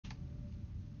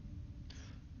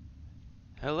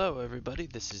Hello everybody,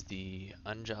 this is the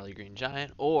Unjolly Green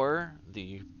Giant, or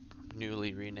the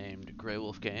newly renamed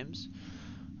Greywolf Games.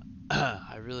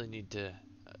 I really need to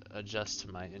adjust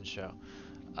to my intro.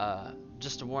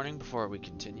 Just a warning before we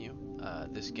continue,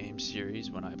 this game series,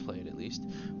 when I play it at least,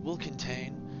 will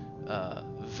contain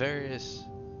various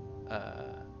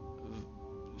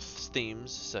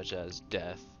themes such as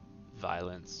death,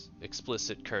 violence,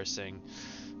 explicit cursing,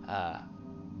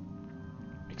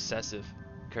 excessive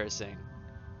cursing,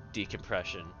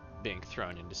 decompression, being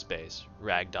thrown into space,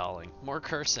 ragdolling, more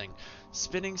cursing,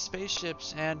 spinning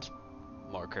spaceships, and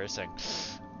more cursing.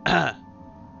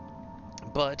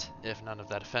 But if none of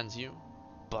that offends you,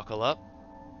 buckle up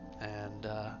and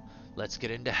let's get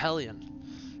into Hellion.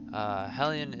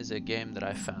 Hellion is a game that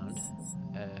I found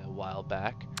a while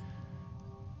back.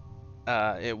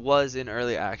 It was in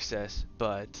early access,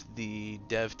 but the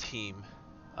dev team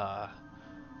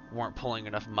weren't pulling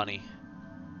enough money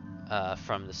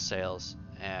from the sales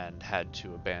and had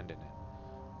to abandon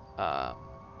it. At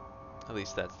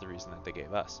least that's the reason that they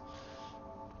gave us.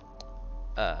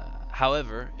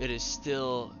 However, it is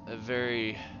still a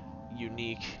very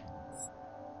unique,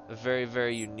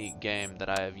 very unique game that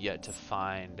I have yet to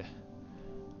find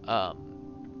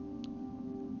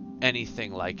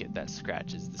anything like it that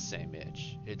scratches the same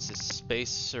itch. It's a space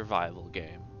survival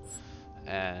game,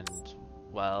 and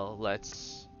well,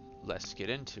 let's get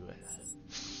into it.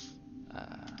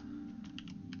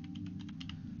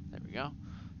 There we go.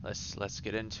 Let's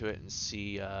get into it and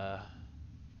see.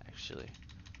 Actually,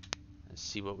 let's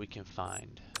see what we can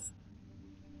find.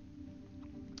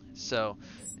 So,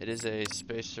 it is a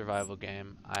space survival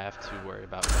game. I have to worry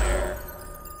about air,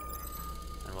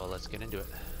 and well, let's get into it.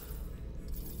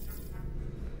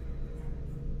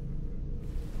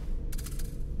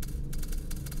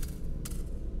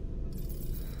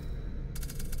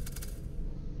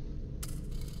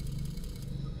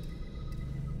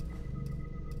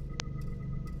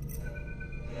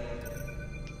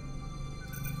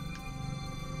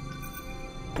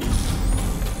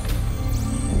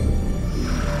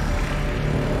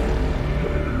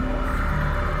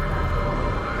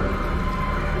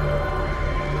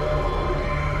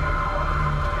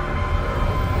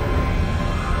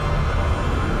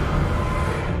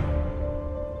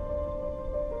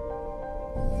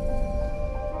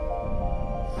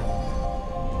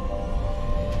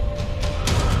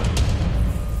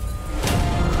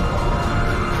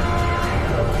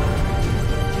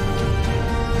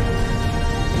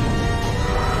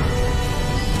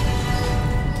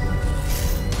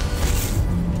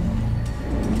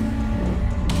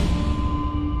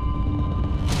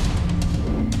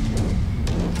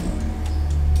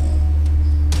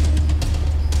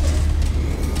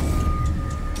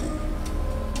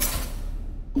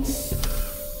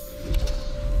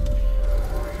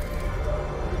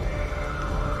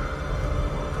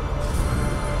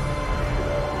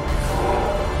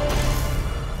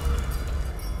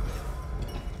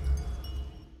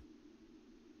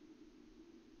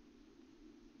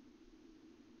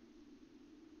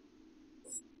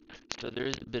 So there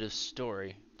is a bit of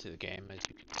story to the game, as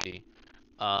you can see.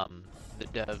 The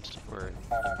devs were in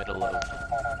the middle of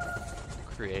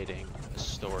creating a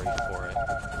story for it.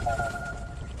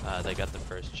 They got the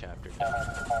first chapter done.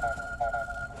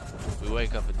 We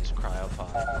wake up in this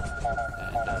cryopod,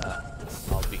 and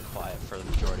I'll be quiet for the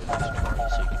majority of this part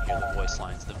so you can hear the voice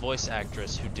lines. The voice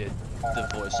actress who did the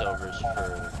voiceovers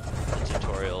for the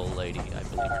tutorial lady, I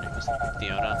believe her name is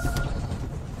Fiona,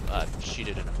 she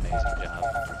did an amazing job.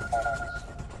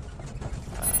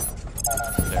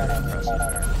 Very impressive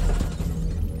there.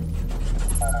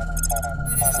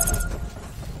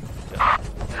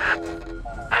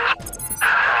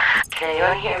 Can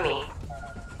anyone hear me?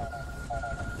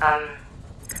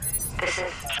 This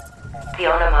is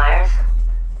Fiona Myers,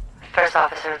 First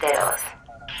Officer of Daedalus.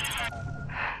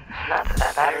 Not that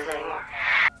that matters anymore.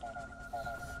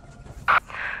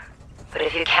 But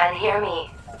if you can hear me,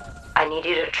 I need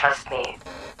you to trust me.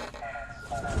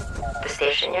 The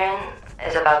station you're in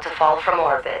is about to fall from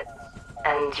orbit,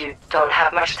 and you don't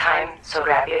have much time, so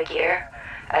grab your gear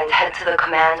and head to the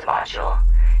command module.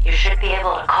 You should be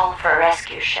able to call for a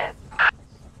rescue ship.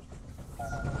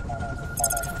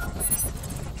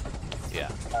 Yeah,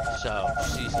 so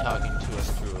she's talking to us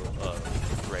through a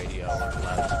radio or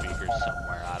loudspeakers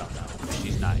somewhere, I don't know.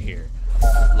 She's not here.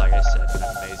 Like I said, an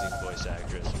amazing voice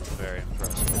actress. Was very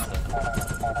impressed with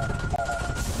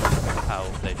how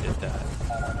they did that.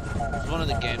 It was one of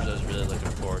the games I was really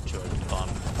looking forward to. I was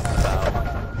bummed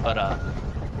about. But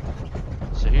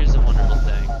so here's the wonderful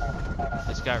thing.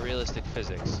 It's got realistic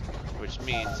physics, which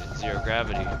means in zero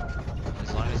gravity,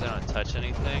 as long as I don't touch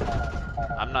anything,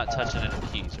 I'm not touching any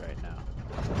keys right now.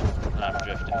 And I'm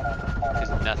drifting, because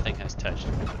nothing has touched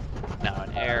me. Now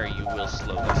in air, you will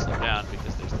slowly slow down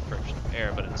because there's the friction of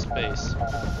air, but in space,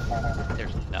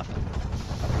 there's nothing.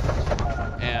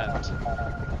 And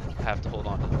you have to hold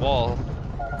on to the wall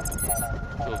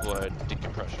to avoid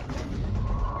decompression.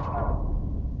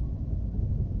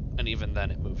 And even then,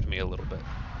 it moved me a little bit.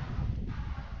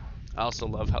 I also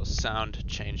love how sound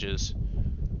changes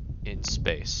in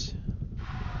space.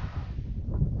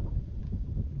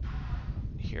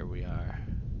 Here we are.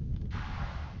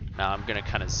 Now I'm gonna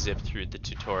kind of zip through the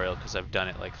tutorial because I've done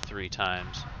it like 3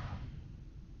 times.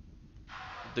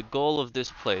 The goal of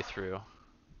this playthrough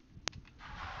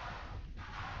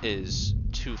is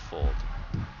twofold.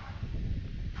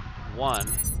 One,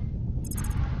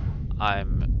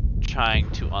 I'm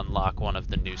trying to unlock one of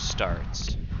the new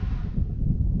starts.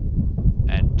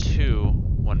 And 2,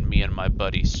 when me and my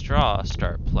buddy Straw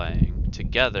start playing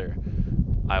together,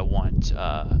 I want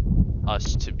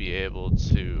us to be able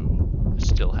to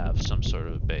still have some sort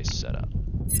of base setup.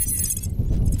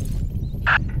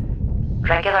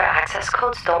 Regular access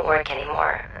codes don't work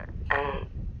anymore, and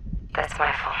that's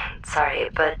my fault, sorry,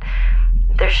 but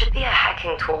there should be a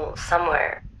hacking tool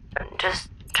somewhere. Just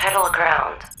try to look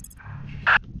around.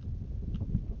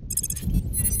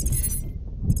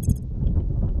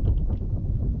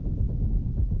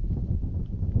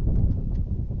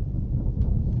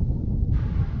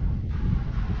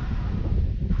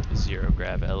 Zero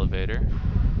grav elevator.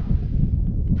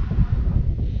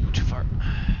 Too far.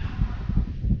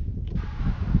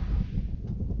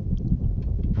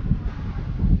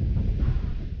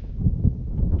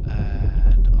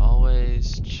 And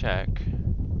always check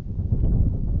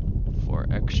for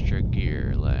extra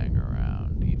gear laying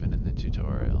around, even in the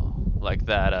tutorial. Like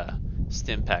that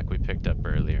stim pack we picked up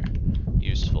earlier.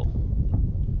 Useful.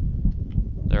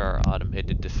 There are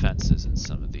automated defenses in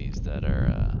some of these that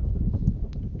are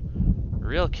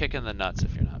real kick in the nuts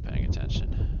if you're not paying attention.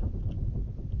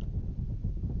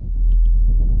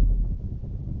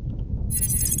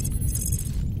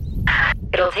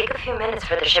 It'll take a few minutes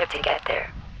for the ship to get there,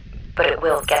 but it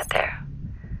will get there.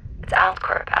 It's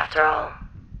Altcorp, after all.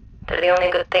 They're the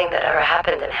only good thing that ever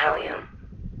happened in Hellion.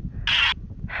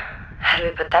 Had we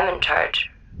put them in charge,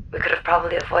 we could have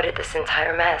probably avoided this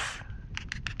entire mess.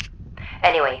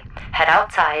 Anyway, head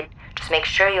outside. Just make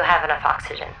sure you have enough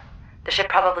oxygen. The ship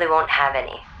probably won't have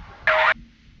any.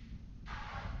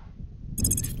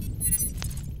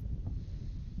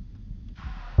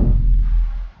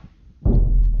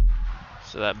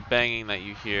 So that banging that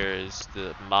you hear is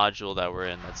the module that we're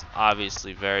in that's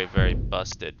obviously very, very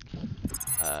busted.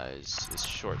 Is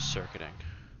short-circuiting.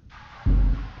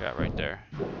 Got right there.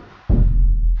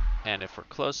 And if we're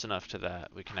close enough to that,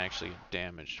 we can actually get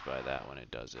damaged by that when it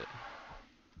does it.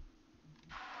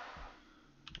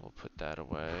 We'll put that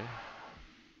away.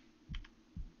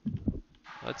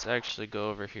 Let's actually go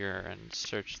over here and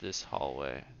search this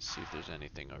hallway and see if there's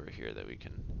anything over here that we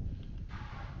can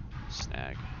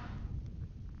snag.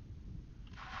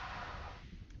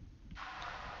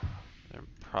 There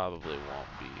probably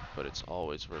won't be, but it's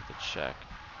always worth a check.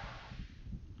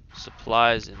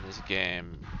 Supplies in this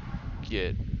game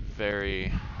get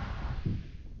very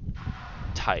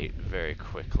tight very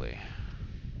quickly.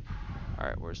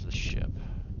 Alright, where's the ship?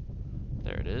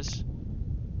 There it is.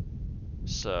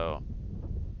 So,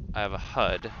 I have a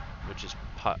HUD, which is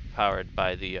powered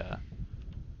by the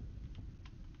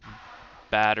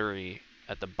battery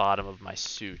at the bottom of my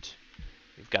suit.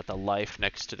 You've got the life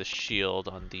next to the shield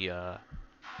on the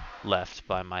left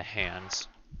by my hands.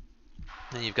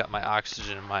 Then you've got my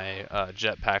oxygen and my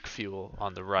jetpack fuel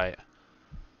on the right.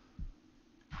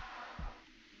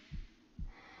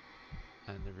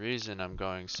 And the reason I'm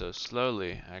going so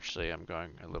slowly, actually I'm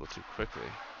going a little too quickly,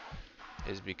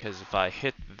 is because if I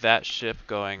hit that ship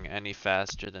going any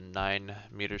faster than 9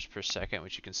 meters per second,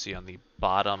 which you can see on the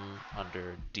bottom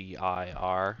under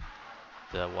DIR,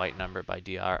 the white number by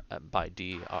DIR,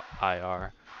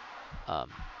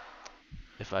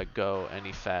 if I go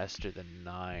any faster than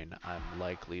 9, I'm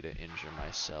likely to injure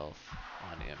myself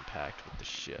on impact with the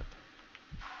ship.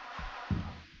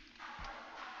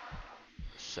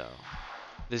 So,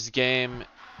 this game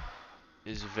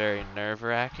is very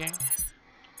nerve-wracking,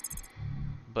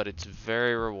 but it's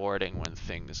very rewarding when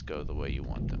things go the way you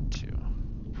want them to.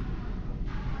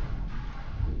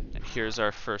 And here's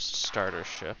our first starter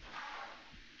ship.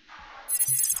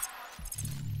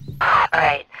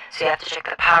 Alright, so you have to check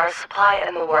the power supply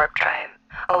and the warp drive.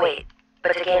 Oh wait,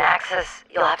 but to gain access,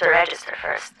 you'll have to register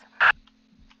first.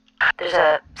 There's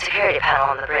a security panel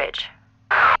on the bridge.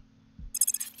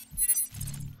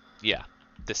 Yeah,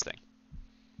 this thing.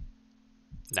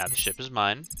 Now the ship is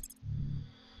mine.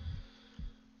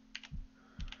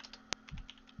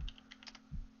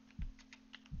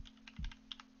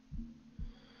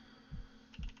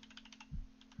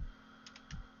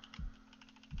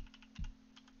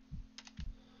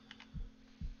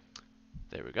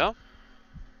 There we go.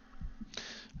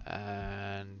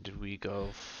 And we go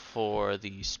for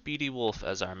the Speedy Wolf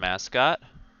as our mascot.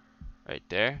 Right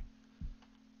there.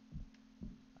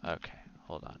 Okay,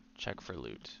 hold on. Check for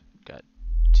loot. Got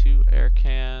 2 air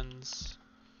cans,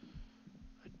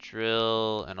 a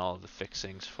drill, and all of the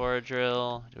fixings for a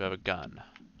drill. Do we have a gun?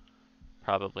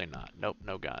 Probably not. Nope,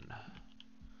 no gun.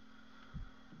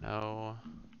 No.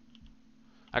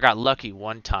 I got lucky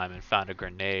one time and found a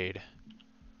grenade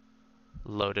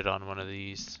loaded on one of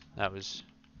these. That was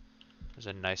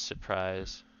a nice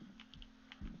surprise.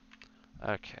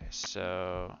 Okay,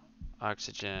 so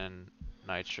oxygen,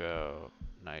 nitro,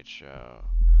 nitro,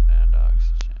 and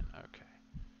oxygen. Okay.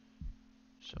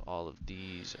 So all of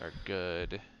these are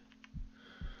good.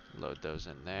 Load those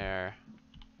in there.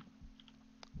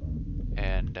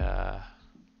 And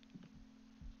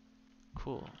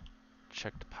cool.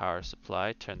 Check the power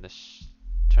supply. Turn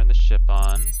the ship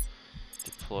on.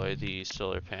 Deploy the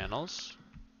solar panels.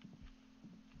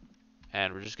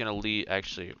 And we're just gonna leave.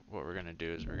 Actually, what we're gonna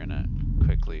do is we're gonna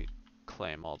quickly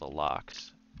claim all the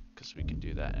locks because we can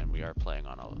do that, and we are playing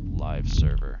on a live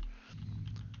server.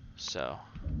 So.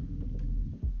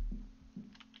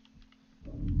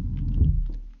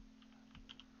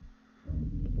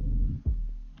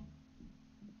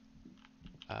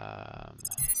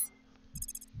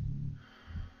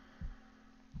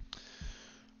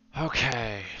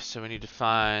 Okay, so we need to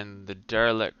find the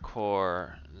derelict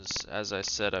core. As I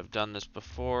said, I've done this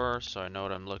before, so I know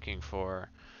what I'm looking for.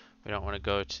 We don't want to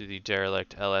go to the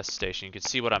derelict LS station. You can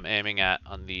see what I'm aiming at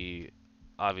on the,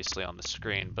 obviously on the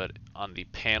screen, but on the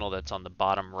panel that's on the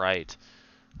bottom right,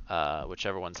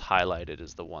 whichever one's highlighted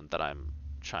is the one that I'm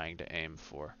trying to aim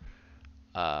for.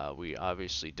 We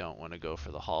obviously don't want to go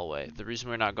for the hallway. The reason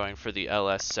we're not going for the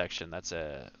LS section, that's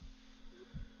a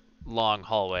long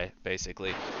hallway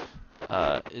basically,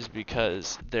 is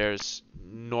because there's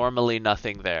normally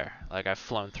nothing there. Like I've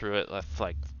flown through it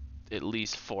like at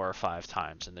least 4 or 5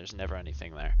 times and there's never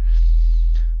anything there.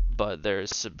 But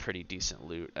there's some pretty decent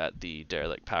loot at the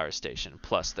derelict power station,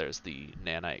 plus there's the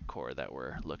nanite core that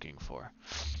we're looking for.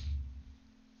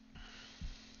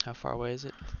 How far away is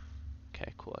it?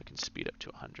 Okay, cool. I can speed up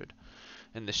to 100.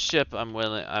 In the ship, I'm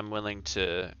willing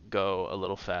to go a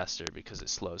little faster because it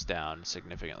slows down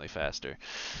significantly faster.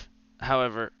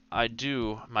 However,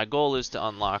 my goal is to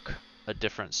unlock a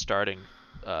different starting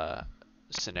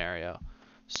scenario,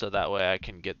 so that way I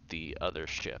can get the other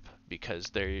ship,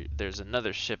 because there's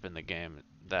another ship in the game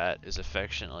that is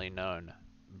affectionately known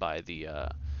by the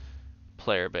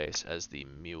player base as the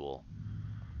Mule,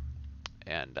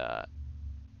 and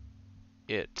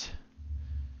it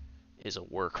is a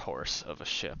workhorse of a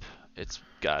ship. It's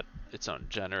got its own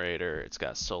generator, it's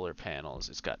got solar panels,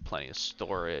 it's got plenty of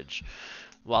storage.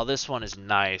 While this one is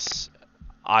nice,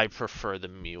 I prefer the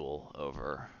Mule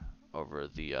over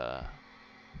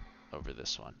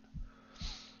this one.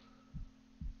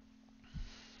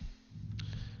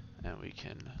 And we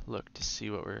can look to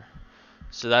see what we're...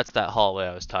 So that's that hallway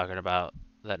I was talking about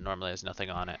that normally has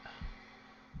nothing on it.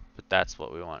 But that's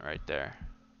what we want right there.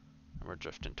 And we're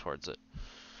drifting towards it.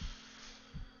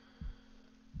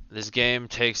 This game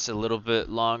takes a little bit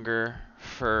longer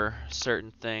for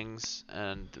certain things,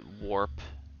 and warp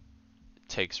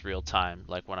takes real time.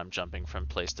 Like when I'm jumping from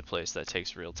place to place, that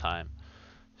takes real time.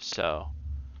 So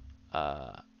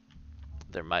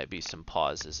there might be some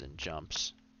pauses and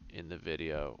jumps in the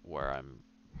video where I'm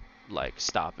like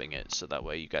stopping it, so that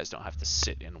way you guys don't have to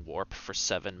sit in warp for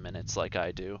 7 minutes like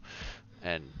I do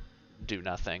and do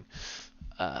nothing.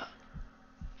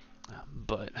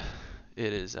 But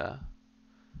it is a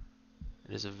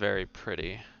very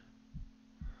pretty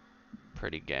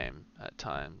game at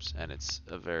times, and it's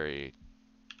a very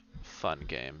fun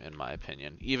game in my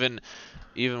opinion, even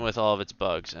with all of its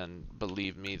bugs. And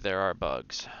believe me, there are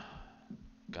bugs.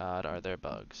 God, are there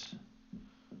bugs.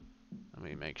 Let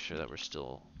me make sure that we're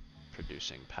still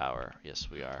producing power. Yes,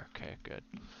 we are. Okay, good.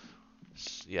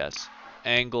 Yes,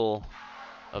 angle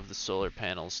of the solar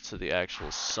panels to the actual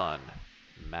sun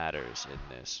matters in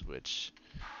this, which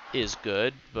is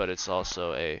good, but it's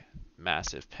also a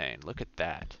massive pain. Look at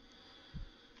that.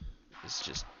 It's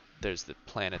just, there's the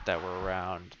planet that we're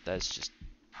around. That's just,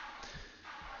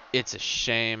 it's a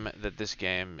shame that this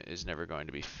game is never going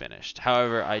to be finished.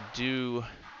 However, I do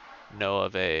know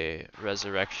of a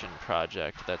resurrection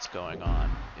project that's going on.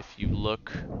 If you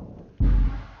look,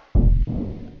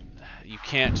 you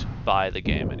can't buy the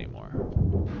game anymore.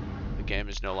 The game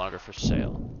is no longer for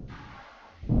sale.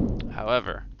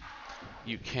 However,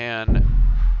 you can,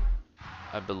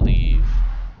 I believe,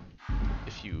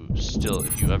 if you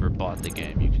ever bought the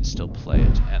game, you can still play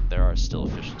it, and there are still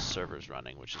official servers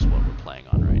running, which is what we're playing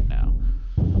on right now.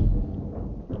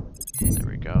 There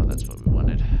we go, that's what we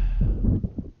wanted.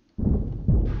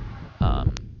 Now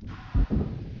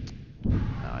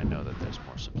I know that there's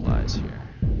more supplies here.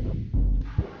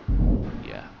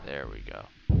 Yeah, there we go.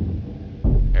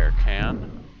 Air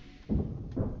can.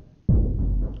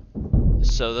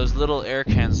 So those little air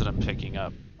cans that I'm picking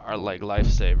up are like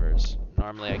lifesavers.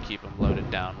 Normally I keep them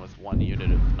loaded down with 1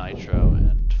 unit of nitro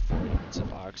and 4 units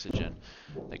of oxygen.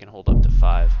 They can hold up to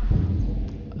 5.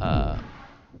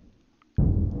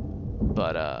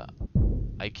 But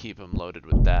I keep them loaded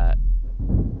with that,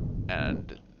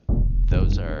 and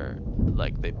those are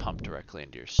like they pump directly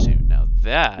into your suit. Now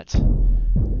that,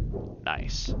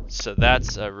 nice. So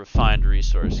that's a refined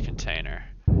resource container.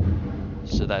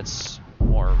 So that's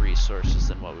more resources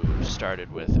than what we would have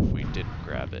started with if we didn't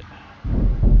grab it.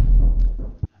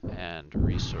 And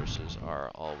resources are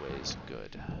always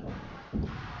good.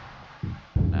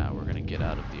 Now we're gonna get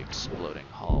out of the exploding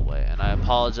hallway, and I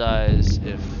apologize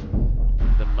if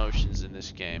the motions in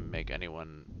this game make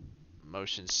anyone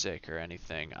motion sick or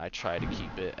anything. I try to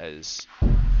keep it as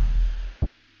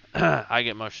I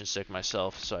get motion sick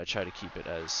myself, so I try to keep it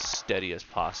as steady as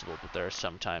possible, but there are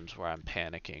some times where I'm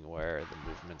panicking, where the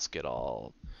movements get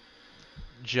all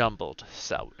jumbled,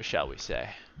 shall we say.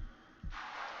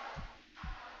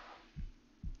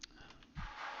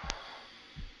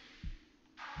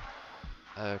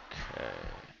 Okay,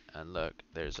 and look,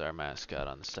 there's our mascot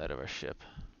on the side of our ship.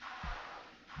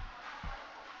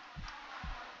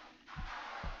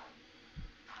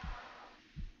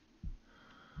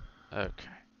 Okay,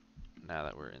 now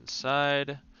that we're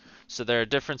inside, so there are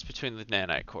differences between the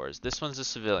nanite cores. This one's a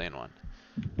civilian one.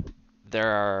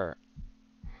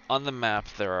 On the map,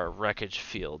 there are wreckage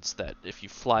fields that if you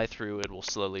fly through, it will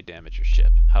slowly damage your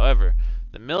ship. However,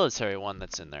 the military one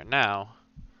that's in there now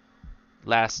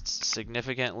lasts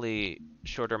significantly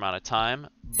shorter amount of time,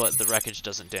 but the wreckage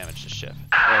doesn't damage the ship.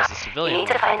 Whereas the civilian You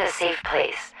need to find a safe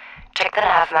place. Check the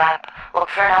nav map, look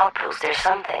for an outpost or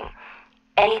something.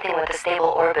 Anything with a stable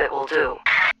orbit will do.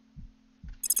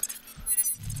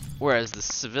 Whereas the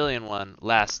civilian one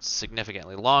lasts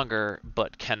significantly longer,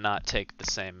 but cannot take the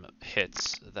same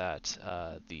hits that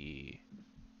the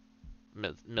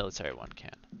military one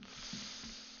can.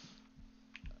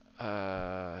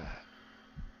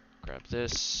 Grab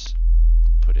this,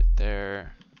 put it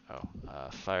there. Oh,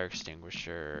 fire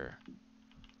extinguisher.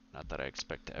 Not that I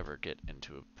expect to ever get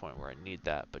into a point where I need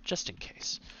that, but just in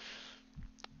case.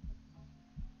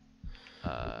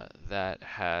 That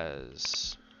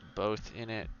has both in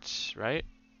it, right?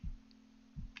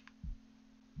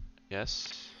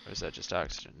 Yes? Or is that just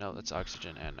oxygen? No, that's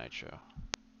oxygen and nitro.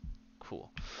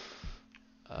 Cool.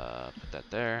 Put that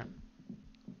there.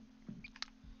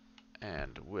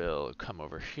 And we'll come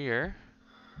over here.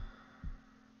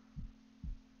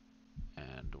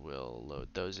 And we'll load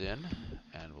those in.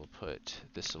 And we'll put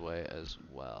this away as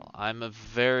well.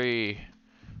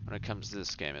 When it comes to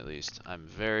this game at least, I'm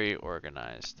very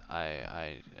organized.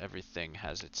 Everything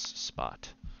has its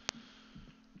spot.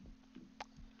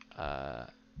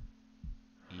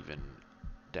 Even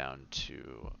down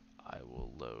to I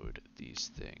will load these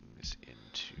things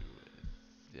into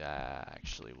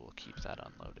actually we'll keep that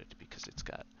unloaded because it's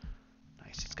got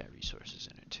resources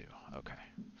in it too. Okay.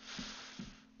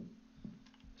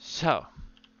 So,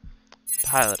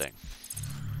 piloting.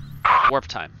 Warp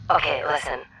time. Okay,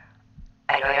 listen.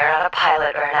 I know you're not a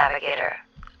pilot or a navigator,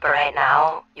 but right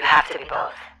now, you have to be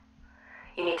both.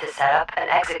 You need to set up and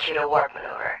execute a warp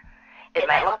maneuver. It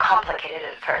might look complicated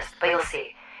at first, but you'll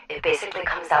see. It basically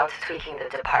comes down to tweaking the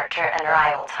departure and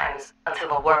arrival times until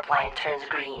the warp line turns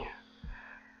green.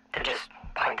 Then just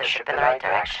point the ship in the right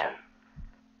direction.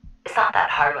 It's not that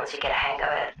hard once you get a hang of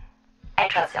it. I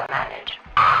trust you'll manage.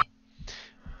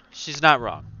 She's not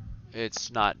wrong.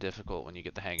 It's not difficult when you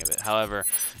get the hang of it. However,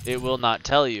 it will not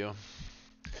tell you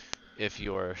if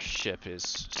your ship is,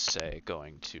 say,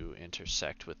 going to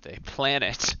intersect with a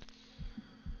planet,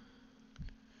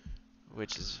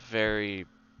 which is very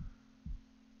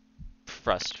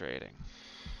frustrating.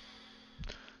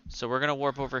 So we're going to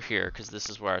warp over here because this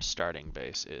is where our starting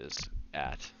base is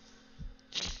at.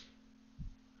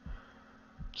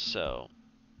 So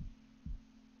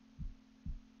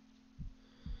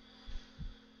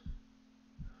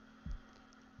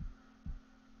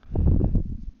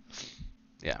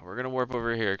yeah, we're going to warp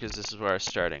over here because this is where our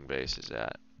starting base is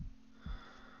at.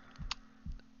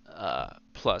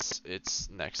 Plus, it's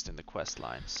next in the quest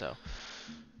line, so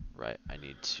right, I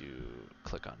need to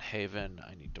click on Haven,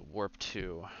 I need to warp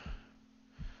to.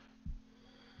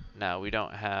 Now, we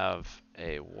don't have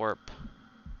a warp.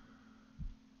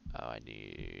 Oh, I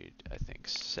think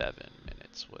 7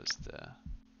 minutes was the...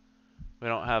 We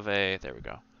don't have a, there we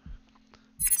go.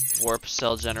 Warp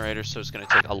cell generator, so it's going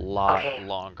to take a lot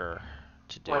longer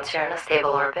to do. Once you're in a stable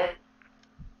orbit,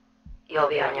 you'll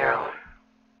be on your own.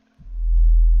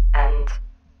 And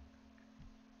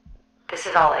this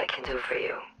is all I can do for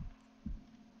you.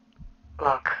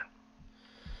 Look,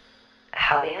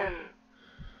 Hellion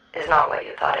is not what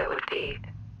you thought it would be,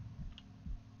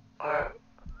 or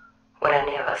what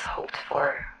any of us hoped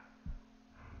for.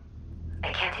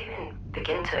 I can't even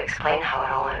begin to explain how it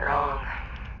all went wrong.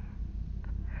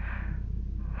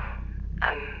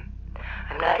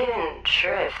 I'm not even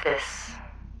sure if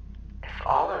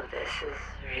all of this is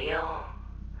real,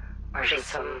 or just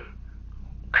some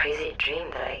crazy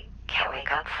dream that I can't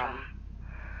wake up from.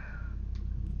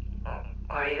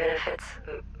 Or even if it's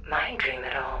my dream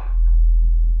at all.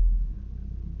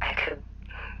 I could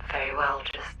very well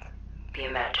just be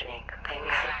imagining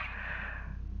things.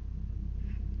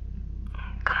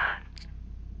 God,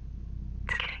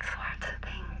 it's getting so hard to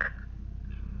think.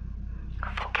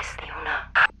 Focus, Leona.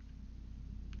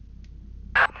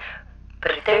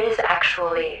 But if there is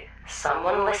actually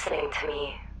someone listening to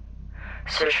me,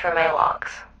 search for my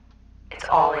logs. It's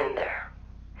all in there.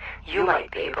 You might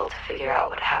be able to figure out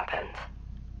what happened.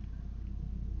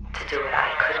 To do what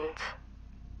I couldn't.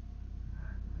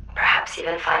 Perhaps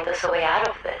even find us a way out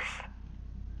of this.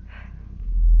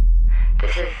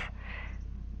 This is,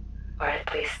 or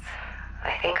at least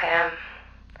I think I am,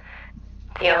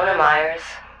 Fiona Myers,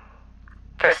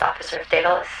 First Officer of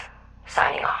Daedalus,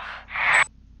 signing off.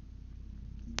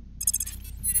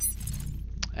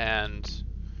 And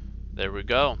there we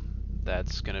go.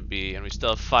 That's gonna be, and we still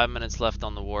have 5 minutes left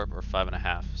on the warp, or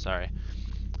 5.5, sorry.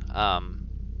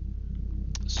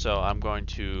 So I'm going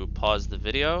to pause the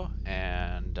video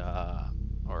and,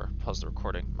 or pause the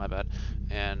recording, my bad,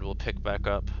 and we'll pick back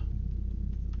up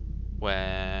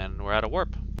when we're at a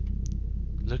warp.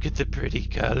 Look at the pretty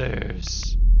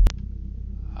colors.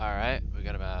 Alright, we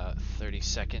got about 30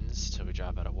 seconds till we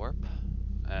drop out of warp.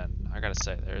 And I gotta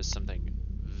say, there is something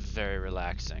very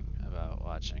relaxing about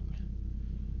watching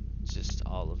just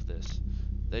all of this.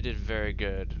 They did very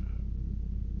good,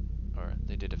 or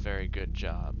they did a very good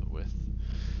job with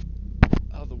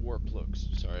how the warp looks.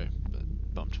 Sorry, but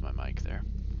bumped my mic there.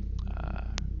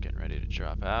 Getting ready to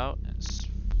drop out. It's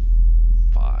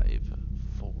 5,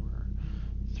 4,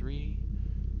 3,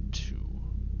 2,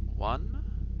 1.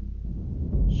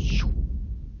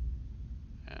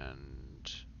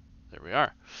 And there we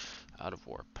are, out of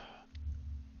warp.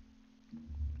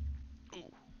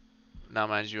 Ooh. Now,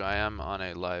 mind you, I am on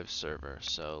a live server,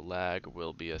 so lag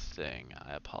will be a thing.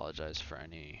 I apologize for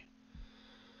any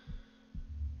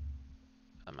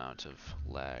amount of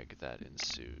lag that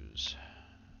ensues.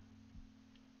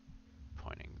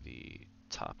 Pointing the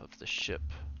top of the ship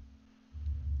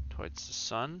towards the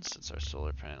sun, since our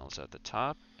solar panel is at the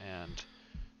top, and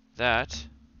that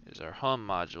is our home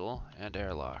module and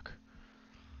airlock.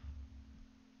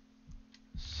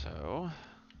 So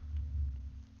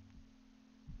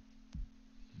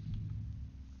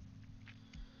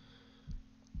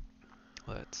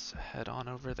let's head on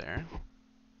over there.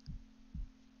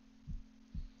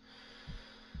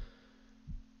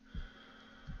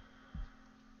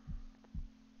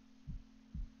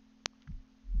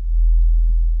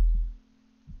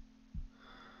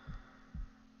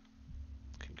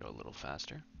 Can go a little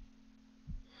faster.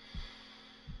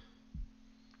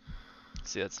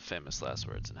 See, that's the famous last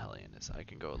words in Hellion, is I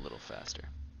can go a little faster.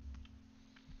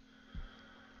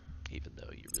 Even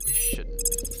though you really shouldn't.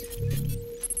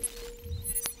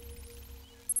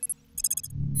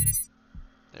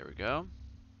 There we go.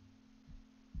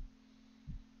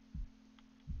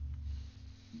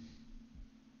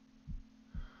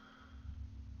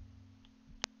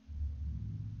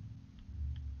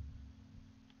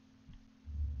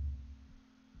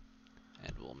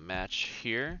 And we'll match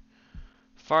here.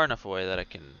 Far enough away that I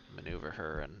can maneuver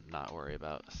her and not worry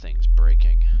about things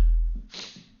breaking.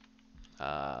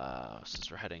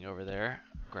 Since we're heading over there,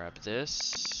 grab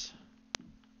this.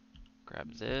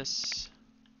 Grab this.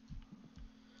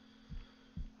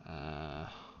 I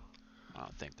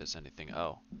don't think there's anything.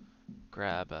 Oh,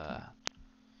 grab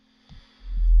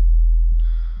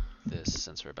this,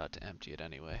 since we're about to empty it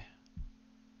anyway.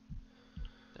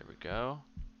 There we go.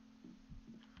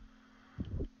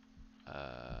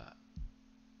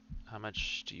 How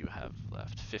much do you have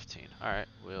left? 15. Alright,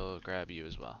 we'll grab you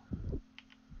as well.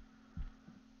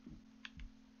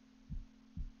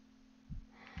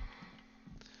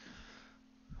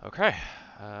 Okay.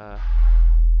 I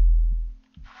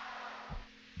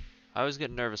always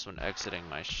get nervous when exiting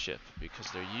my ship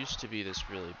because there used to be this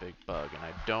really big bug, and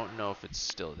I don't know if it's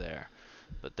still there.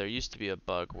 But there used to be a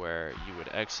bug where you would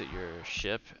exit your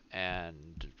ship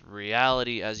and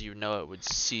reality as you know it would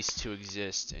cease to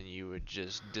exist and you would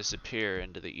just disappear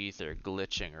into the ether,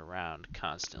 glitching around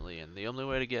constantly. And the only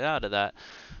way to get out of that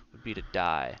would be to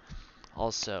die.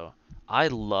 Also, I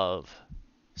love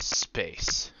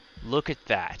space. Look at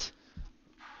that.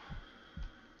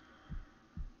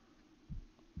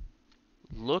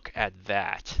 Look at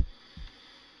that.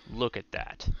 Look at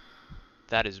that.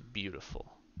 That is beautiful.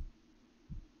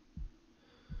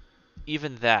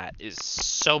 Even that is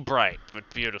so bright, but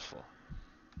beautiful.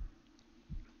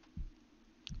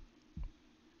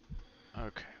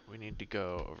 Okay, we need to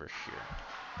go over here.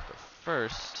 The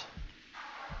first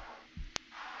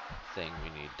thing we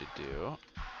need to do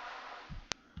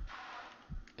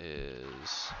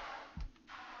is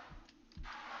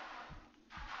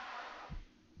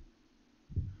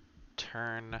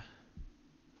turn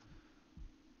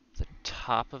the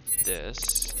top of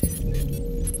this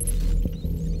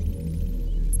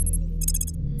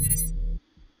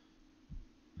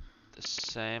the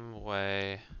same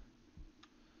way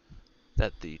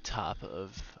that the top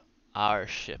of our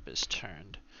ship is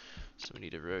turned. So we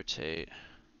need to rotate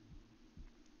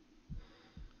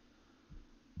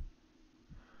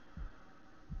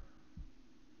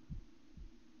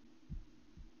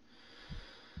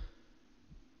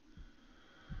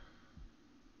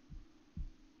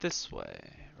this way,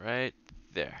 right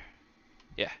there.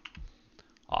 Yeah,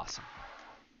 awesome.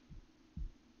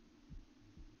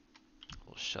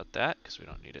 We'll shut that because we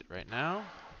don't need it right now.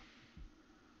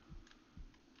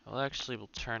 Well, actually, we'll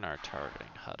turn our targeting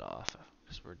HUD off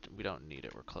because we don't need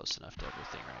it. We're close enough to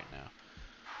everything right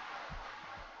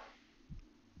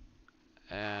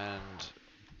now. And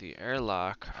the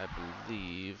airlock, I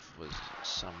believe, was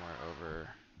somewhere over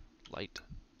light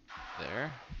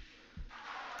there.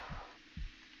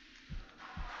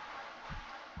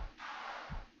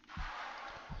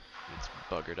 It's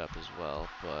buggered up as well,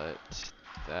 but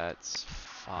that's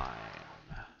fine.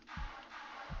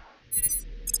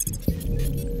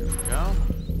 Here we go.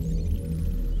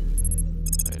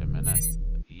 Wait a minute.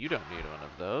 You don't need one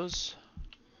of those.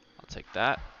 I'll take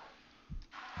that.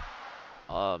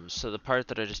 So the part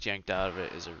that I just yanked out of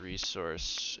it is a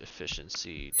resource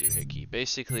efficiency doohickey.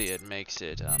 Basically, it makes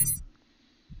it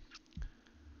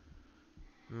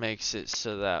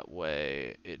so that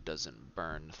way it doesn't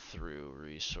burn through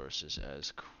resources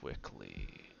as quickly.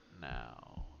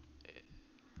 Now,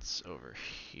 it's over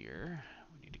here.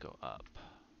 We need to go up.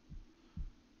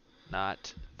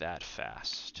 Not that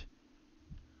fast.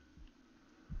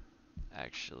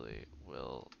 Actually,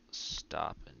 we'll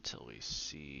stop until we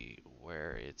see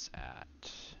where it's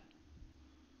at.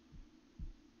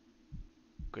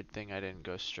 Good thing I didn't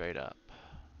go straight up.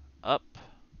 Up.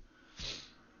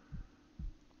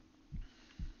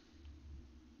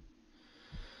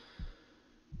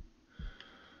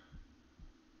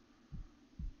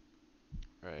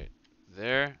 Right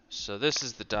there. So this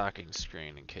is the docking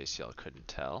screen in case y'all couldn't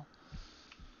tell.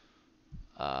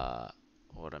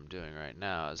 What I'm doing right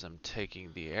now is I'm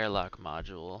taking the airlock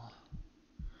module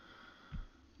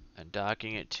and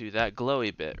docking it to that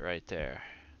glowy bit right there.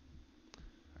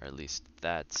 Or at least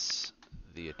that's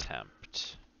the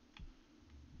attempt.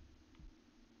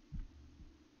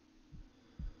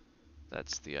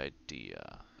 That's the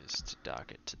idea, is to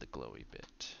dock it to the glowy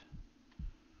bit.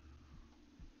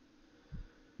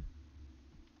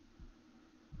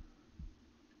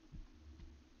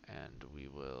 And we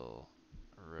will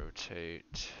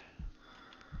rotate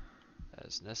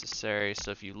as necessary.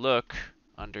 So if you look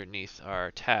underneath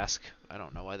our task, I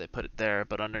don't know why they put it there,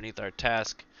 but underneath our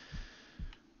task,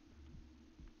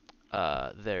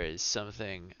 there is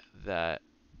something that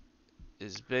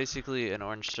is basically an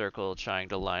orange circle trying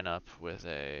to line up with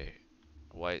a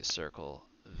white circle.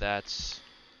 That's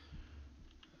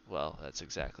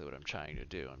exactly what I'm trying to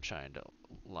do. I'm trying to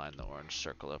line the orange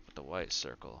circle up with the white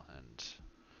circle and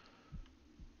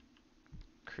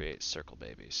create circle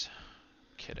babies.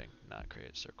 Kidding, not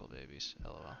create circle babies,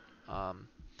 lol.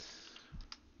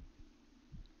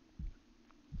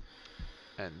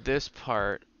 And this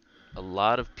part, a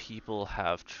lot of people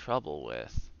have trouble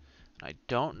with. I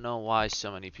don't know why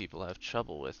so many people have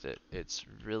trouble with it. It's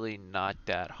really not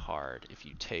that hard if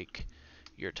you take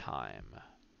your time,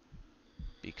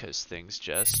 because things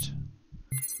just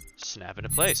snap into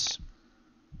place.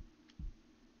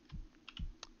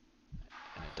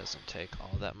 And it doesn't take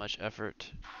all that much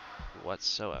effort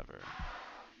whatsoever.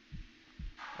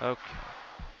 Okay.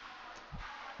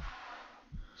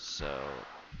 So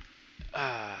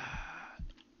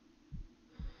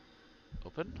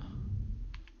open.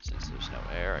 Since there's no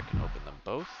air, I can open them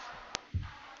both.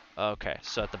 Okay,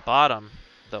 so at the bottom,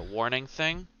 the warning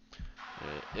thing,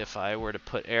 if I were to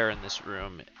put air in this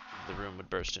room, the room would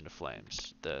burst into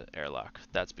flames, the airlock.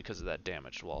 That's because of that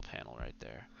damaged wall panel right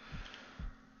there.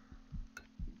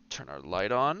 Turn our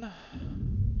light on.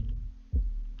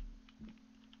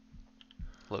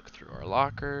 Look through our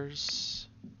lockers.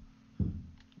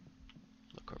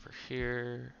 Look over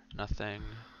here. Nothing.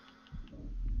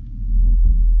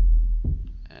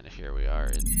 And here we are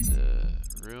in the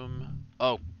room.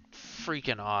 Oh,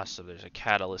 freaking awesome. There's a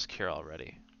catalyst here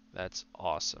already. That's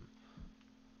awesome.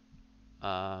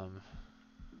 Lot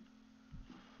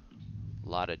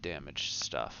of damaged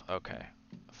stuff. Okay.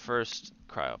 First,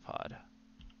 cryopod.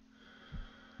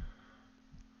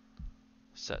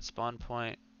 Set spawn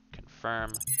point.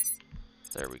 Confirm.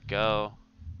 There we go.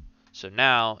 So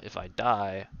now, if I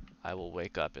die, I will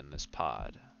wake up in this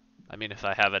pod. I mean, if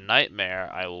I have a nightmare,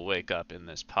 I will wake up in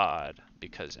this pod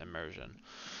because immersion.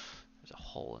 There's a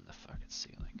hole in the fucking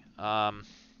ceiling.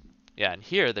 Yeah, and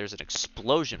here there's an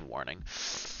explosion warning.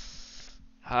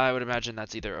 I would imagine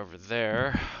that's either over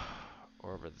there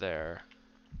or over there.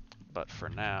 But for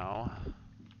now,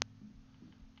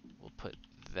 we'll put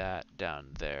that down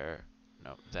there.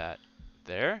 No, that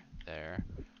there, there,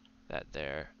 that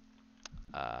there.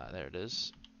 There it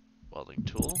is. Welding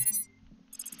tool.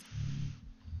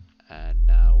 And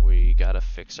now we gotta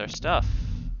fix our stuff.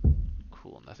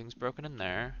 Cool, nothing's broken in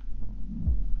there.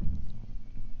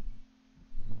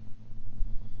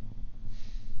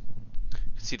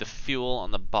 You can see the fuel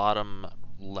on the bottom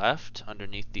left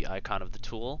underneath the icon of the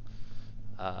tool.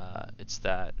 It's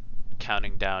that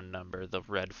counting down number, the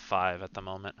red 5 at the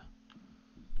moment.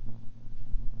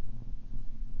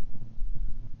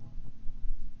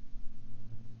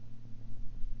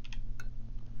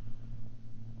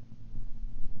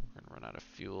 We're gonna run out of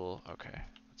fuel. Okay,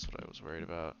 that's what I was worried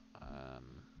about.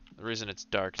 The reason it's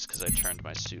dark is because I turned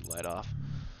my suit light off.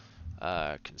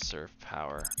 Conserve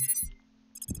power.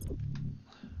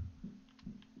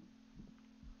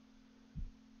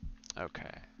 Okay.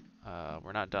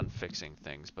 We're not done fixing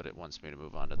things, but it wants me to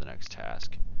move on to the next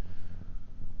task.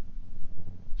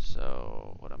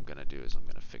 So what I'm gonna do is I'm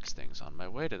gonna fix things on my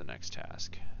way to the next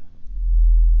task.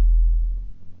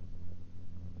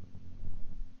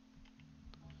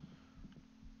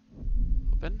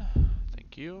 Open.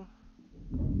 Thank you.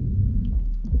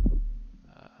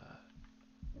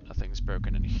 Nothing's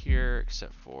broken in here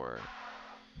except for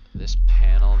this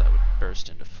panel that would burst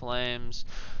into flames.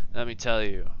 Let me tell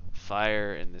you,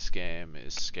 fire in this game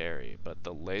is scary, but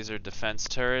the laser defense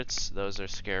turrets, those are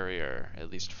scarier, at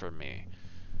least for me.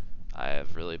 I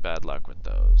have really bad luck with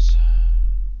those.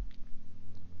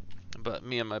 But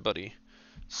me and my buddy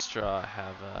Straw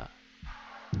have a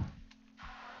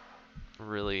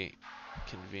really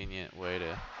convenient way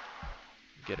to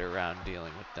get around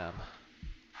dealing with them.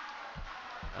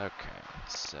 Okay,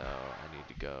 so I need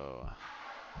to go.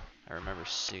 I remember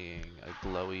seeing a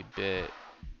glowy bit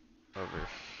over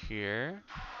here.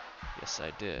 Yes,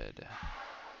 I did.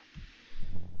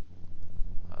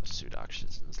 Oh, suit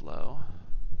oxygen's low.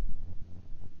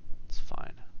 It's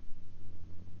fine.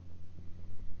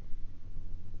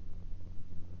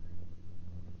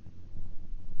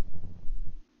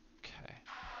 Okay.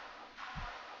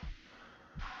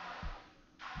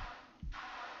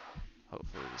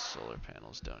 Hopefully the solar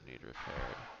panels don't need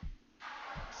repaired.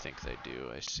 I think they do.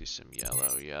 I see some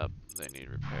yellow. Yep, they need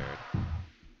repaired.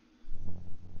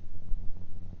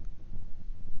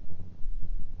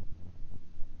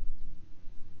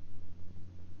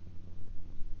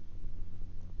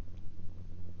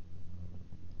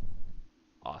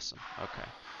 Awesome. Okay.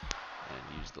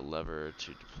 And use the lever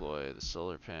to deploy the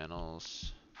solar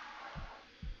panels.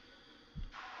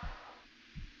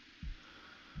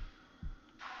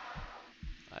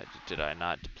 Did I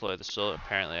not deploy the solar?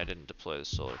 Apparently I didn't deploy the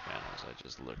solar panels. I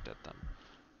just looked at them.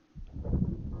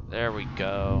 There we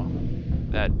go.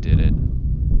 That did it.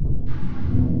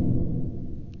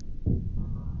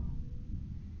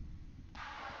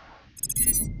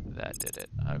 That did it.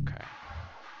 Okay.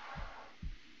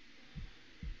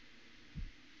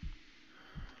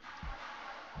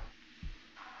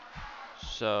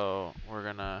 So we're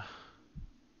gonna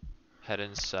head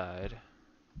inside.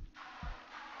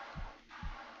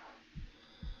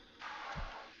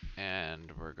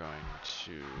 And we're going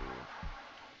to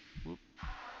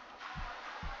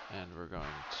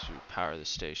power the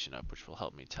station up, which will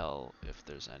help me tell if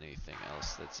there's anything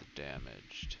else that's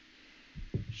damaged.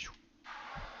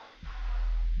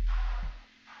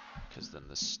 Because then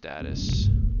the status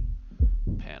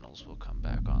panels will come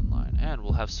back online. And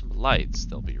we'll have some lights.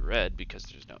 They'll be red because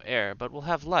there's no air, but we'll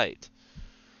have light.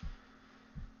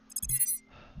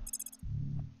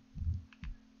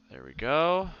 There we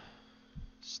go.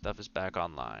 Stuff is back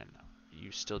online.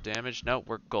 You still damaged? No,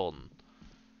 we're golden.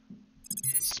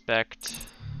 Inspect.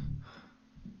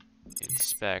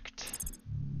 Inspect.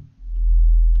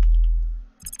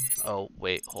 Oh,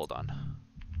 wait, hold on.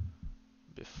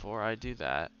 Before I do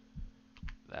that,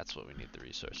 that's what we need the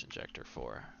resource injector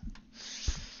for.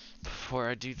 Before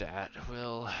I do that,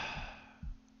 we'll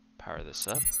power this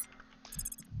up.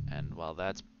 And while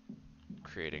that's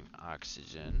creating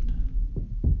oxygen,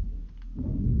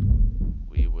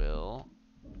 we will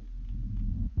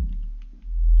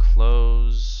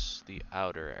close the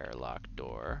outer airlock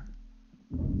door.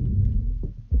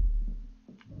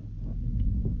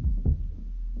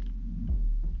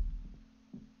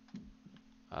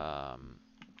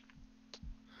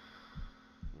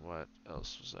 What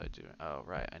else was I doing? Oh,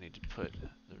 right, I need to put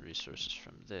the resources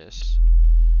from this.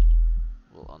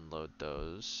 We'll unload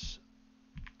those.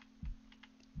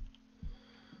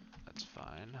 That's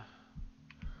fine.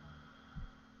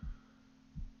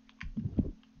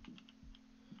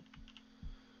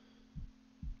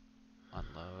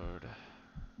 Unload.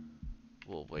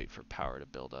 We'll wait for power to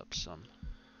build up some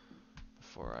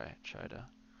before I try to...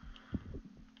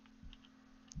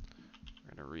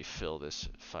 We're gonna refill this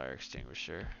fire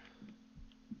extinguisher.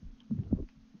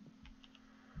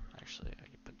 Actually, I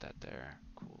can put that there.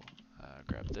 Cool.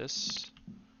 Grab this.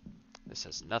 This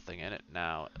has nothing in it.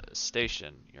 Now, a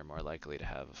station, you're more likely to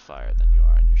have a fire than you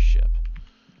are on your ship.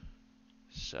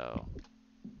 So,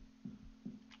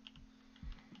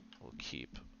 we'll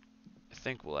keep... I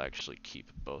think we'll actually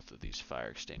keep both of these fire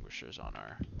extinguishers on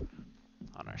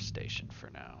our station for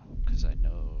now, because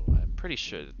I'm pretty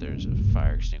sure that there's a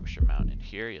fire extinguisher mount in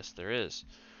here. Yes, there is.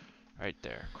 Right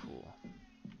there. Cool.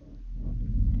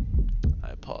 I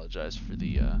apologize for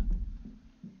the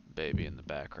baby in the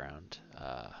background.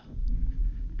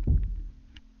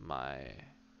 My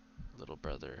little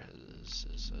brother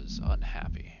is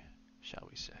unhappy, shall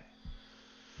we say.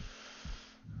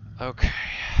 Okay,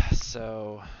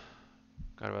 so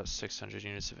got about 600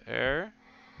 units of air,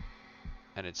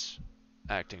 and it's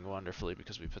acting wonderfully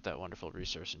because we put that wonderful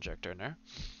resource injector in there.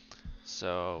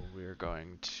 So we're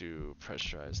going to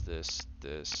pressurize this,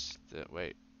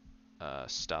 wait,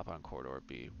 stop on corridor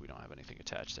B. We don't have anything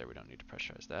attached there. We don't need to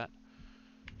pressurize that.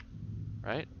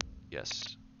 Right?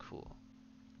 Yes, cool.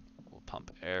 We'll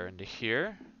pump air into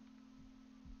here.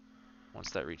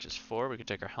 Once that reaches 4, we can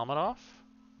take our helmet off.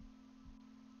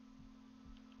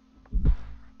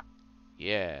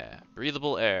 Yeah,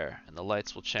 breathable air, and the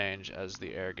lights will change as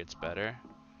the air gets better.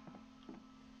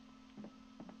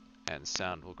 And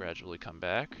sound will gradually come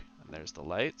back, and there's the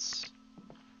lights.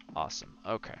 Awesome,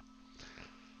 okay.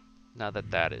 Now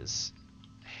that that is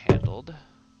handled,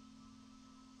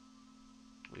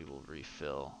 we will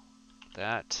refill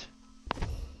that.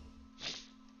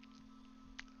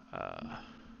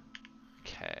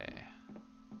 Okay.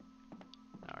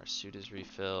 Now our suit is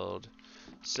refilled.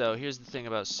 So here's the thing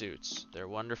about suits. They're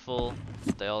wonderful.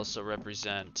 They also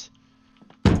represent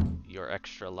your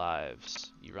extra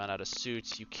lives. You run out of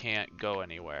suits, you can't go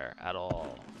anywhere at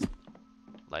all.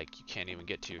 Like, you can't even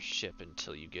get to your ship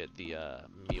until you get the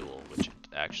mule, which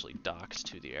actually docks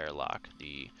to the airlock.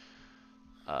 The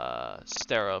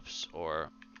stirrups,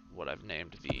 or what I've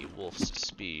named the Wolf's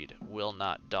Speed, will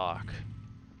not dock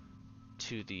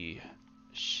to the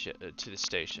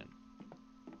station.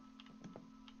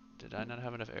 Did I not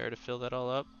have enough air to fill that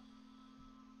all up?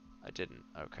 I didn't.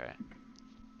 Okay.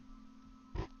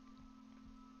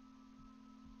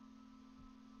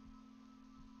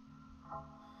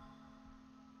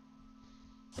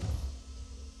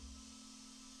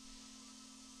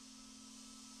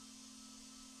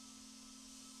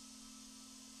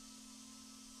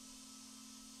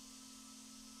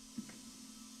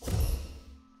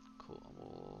 Cool.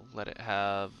 We'll let it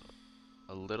have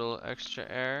a little extra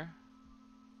air.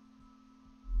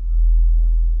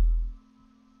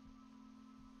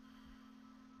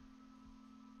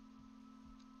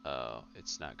 Oh,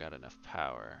 it's not got enough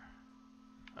power.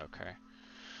 Okay.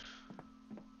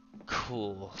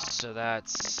 Cool. So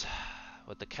that's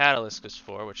what the catalyst is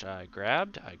for, which I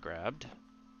grabbed.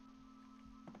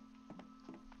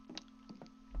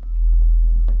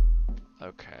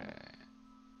 Okay.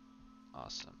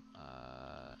 Awesome.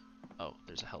 Oh,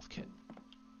 there's a health kit.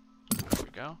 There we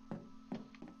go.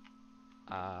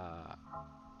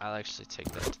 I'll actually take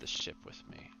that to the ship with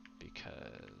me,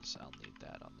 because I'll need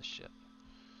that on the ship.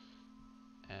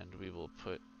 And we will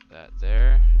put that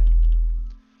there.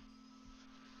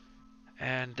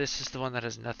 And this is the one that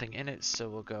has nothing in it, so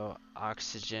we'll go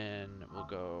oxygen, we'll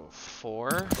go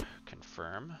 4,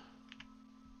 confirm.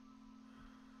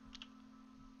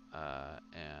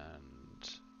 And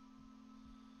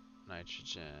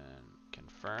Nitrogen,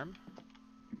 confirm.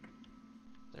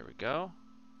 There we go.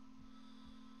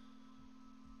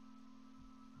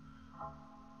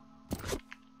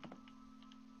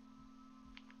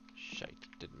 Shite,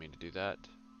 didn't mean to do that.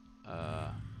 Put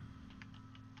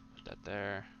that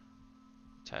there.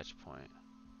 Attach point.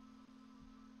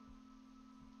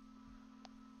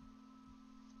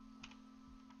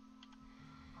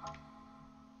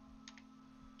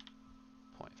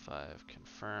 Point 0.5,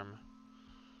 confirm.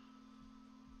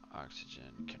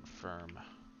 Oxygen, confirm.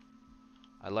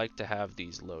 I like to have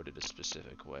these loaded a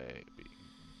specific way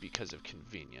because of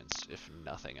convenience, if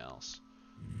nothing else.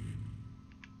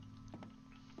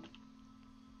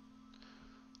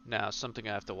 Now, something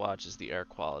I have to watch is the air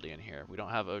quality in here. We don't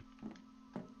have Do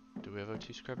we have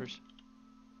O2 scrubbers?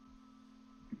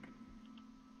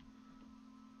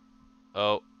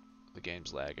 Oh, the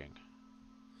game's lagging.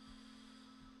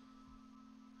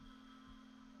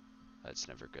 That's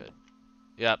never good.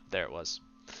 Yep, there it was.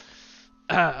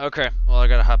 Okay, well I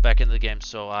gotta hop back into the game,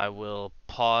 so I will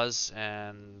pause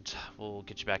and we'll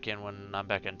get you back in when I'm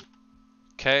back in.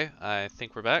 Okay, I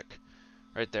think we're back.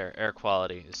 Right there, air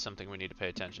quality is something we need to pay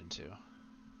attention to.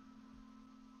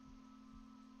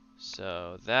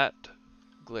 So that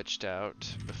glitched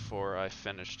out before I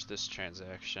finished this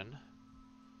transaction,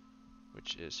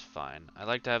 which is fine. I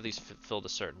like to have these filled a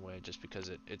certain way just because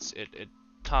it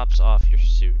tops off your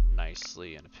suit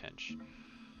nicely in a pinch.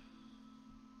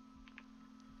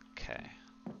 Okay.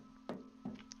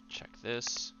 Check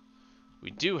this.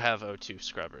 We do have O2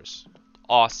 scrubbers.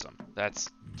 Awesome. That's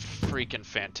freaking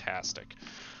fantastic.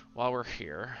 While we're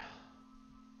here,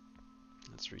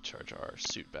 let's recharge our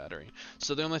suit battery.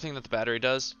 So the only thing that the battery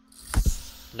does,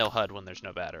 no HUD when there's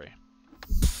no battery.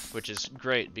 Which is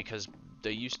great because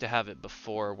they used to have it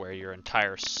before where your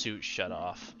entire suit shut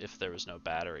off if there was no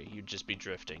battery. You'd just be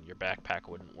drifting. Your backpack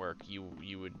wouldn't work. You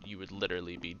would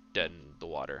literally be dead in the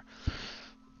water.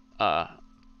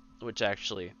 Which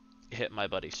actually hit my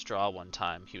buddy Straw one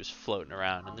time. He was floating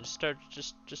around and then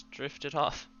just drifted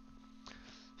off.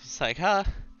 He's like, huh,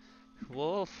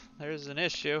 Wolf, there's an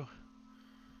issue.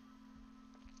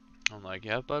 I'm like,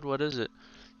 yeah, bud, what is it?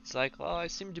 He's like, well, I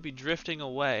seem to be drifting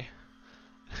away.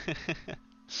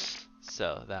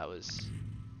 So that was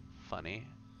funny.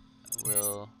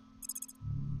 We'll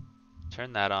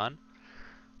turn that on.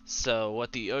 So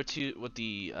what the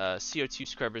CO2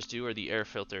 scrubbers do, or the air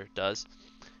filter does,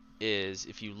 is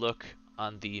if you look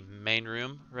on the main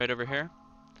room right over here,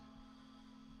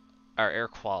 our air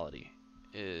quality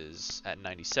is at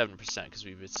 97% because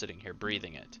we've been sitting here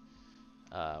breathing it.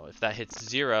 If that hits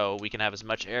 0, we can have as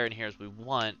much air in here as we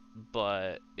want,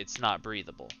 but it's not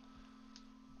breathable.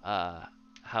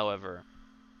 However,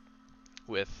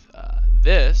 with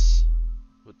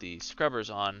with the scrubbers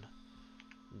on,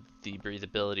 the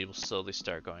breathability will slowly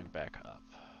start going back up.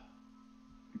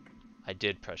 I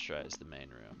did pressurize the main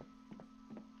room.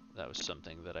 That was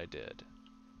something that I did.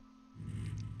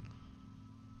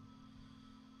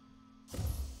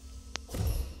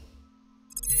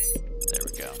 There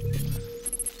we go.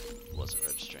 Wasn't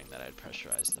registering that I'd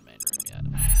pressurized the main room yet.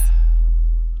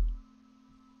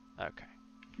 Okay.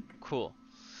 Cool.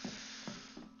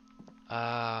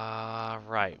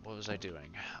 Right, what was I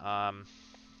doing?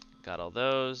 Got all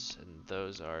those, and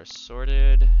those are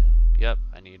sorted. Yep,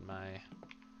 I need my...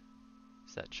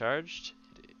 Is that charged?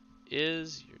 It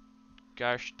is. You're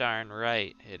gosh darn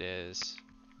right, it is.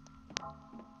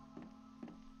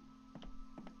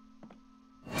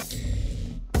 We'll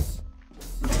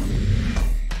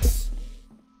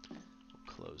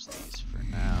close these for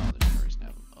now. There's no reason to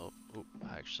have them. Oh,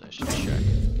 actually, I should check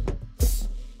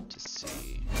to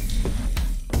see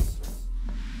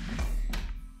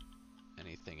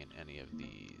anything in any of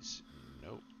these.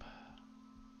 Nope.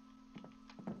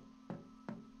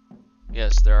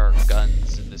 Yes, there are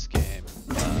guns in this game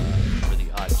for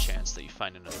the odd chance that you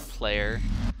find another player,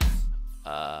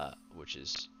 which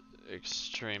is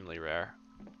extremely rare,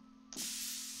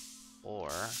 or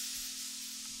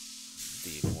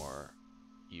the more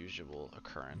usual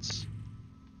occurrence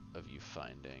of you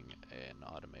finding an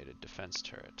automated defense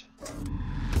turret.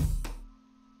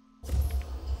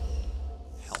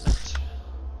 Helmet.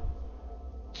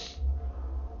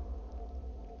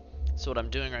 So what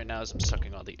I'm doing right now is I'm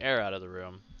sucking all the air out of the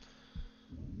room,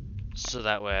 so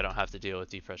that way I don't have to deal with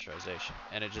depressurization.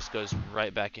 And it just goes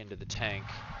right back into the tank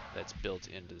that's built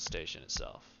into the station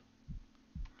itself.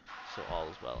 So all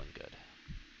is well and good.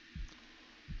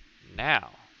 Now,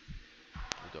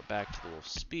 we go back to the Wolf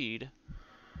Speed,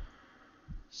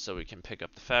 so we can pick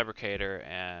up the Fabricator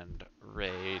and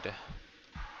raid the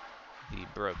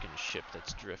broken ship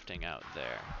that's drifting out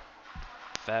there.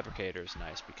 fabricator is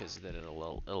nice because then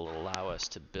it'll allow us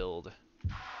to build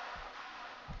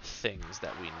things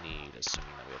that we need, assuming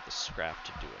that we have the scrap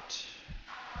to do it,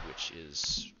 which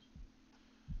is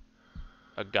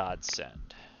a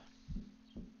godsend.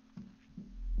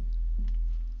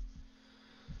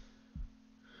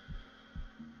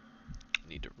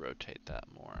 Need to rotate that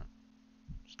more.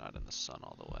 It's not in the sun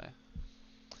all the way.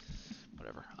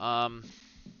 Whatever.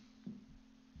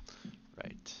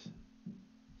 Right.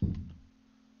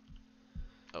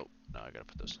 Oh, now I gotta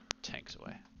put those tanks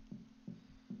away.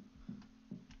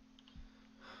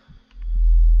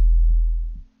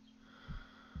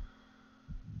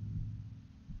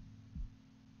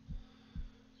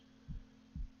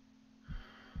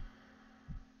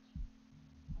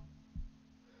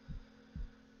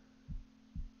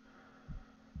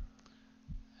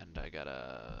 And I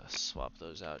gotta swap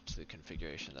those out to the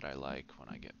configuration that I like when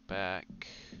I get back.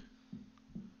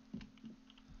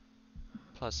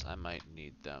 Plus, I might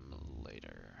need them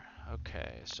later.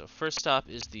 Okay, so first stop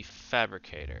is the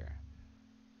fabricator.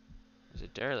 There's a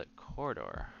derelict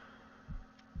corridor.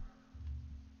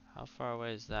 How far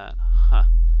away is that? Huh.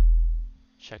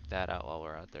 Check that out while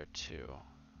we're out there too.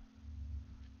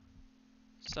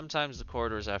 Sometimes the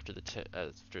corridors after the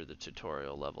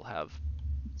tutorial level have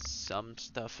some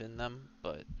stuff in them,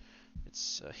 but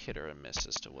it's a hit or a miss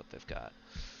as to what they've got.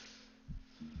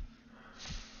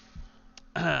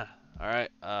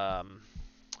 Alright,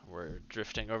 we're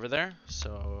drifting over there,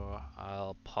 so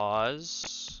I'll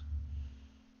pause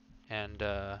and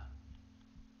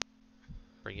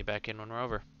bring you back in when we're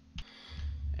over.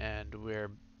 And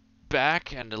we're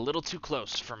back and a little too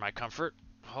close for my comfort.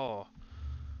 Oh.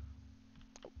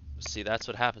 See, that's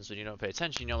what happens when you don't pay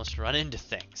attention. You almost run into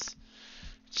things.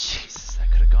 Jesus,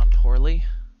 that could have gone poorly.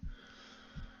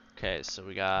 Okay, so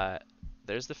we got...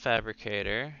 There's the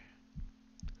fabricator.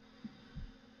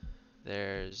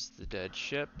 There's the dead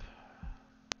ship.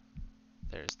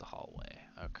 There's the hallway.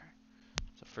 Okay.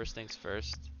 So first things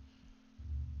first.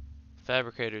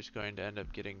 Fabricator's going to end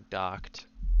up getting docked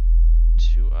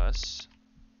to us.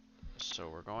 So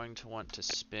we're going to want to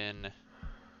spin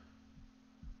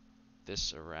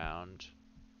this around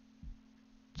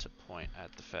to point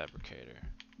at the fabricator.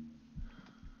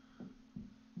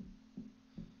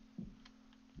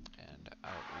 And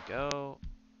out we go.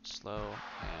 Slow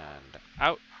and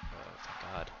out. Oh,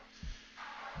 thank God.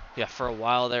 Yeah, for a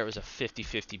while there it was a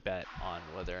 50-50 bet on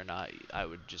whether or not I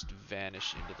would just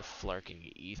vanish into the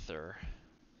flarking ether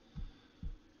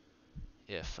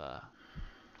if I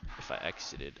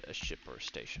exited a ship or a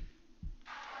station.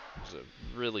 It was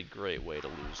a really great way to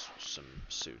lose some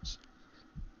suits.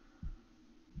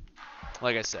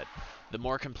 Like I said, the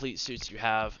more complete suits you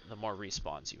have, the more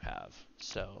respawns you have.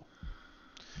 So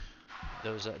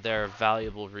they're a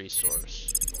valuable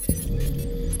resource. I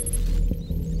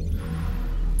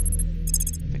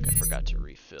think I forgot to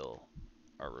refill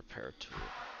our repair tool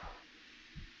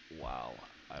while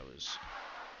I was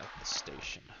at the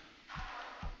station.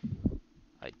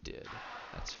 I did.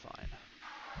 That's fine.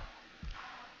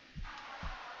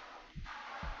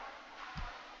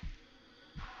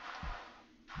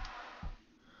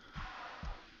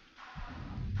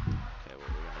 Okay, what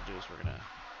we're gonna do is we're gonna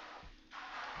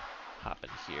hop in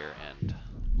here and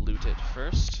loot it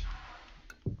first.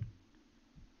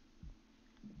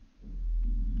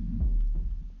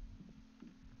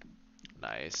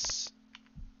 Nice.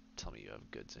 Tell me you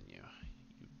have goods in you.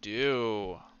 You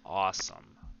do.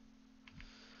 Awesome.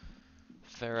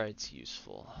 Ferrite's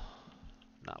useful.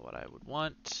 Not what I would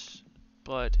want,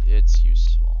 but it's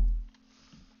useful.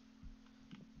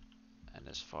 And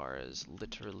as far as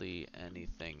literally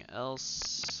anything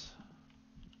else,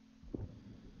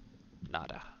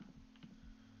 nada.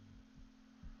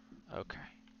 Okay.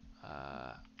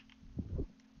 I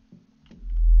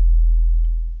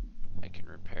can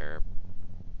repair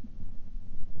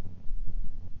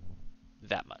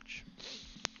that much.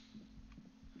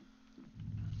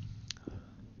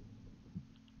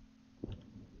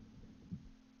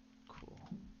 Cool.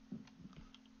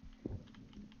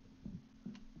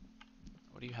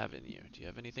 What do you have in you? Do you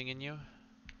have anything in you?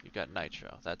 You've got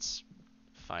nitro. That's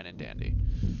fine and dandy.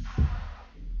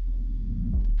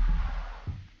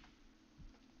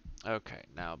 Okay,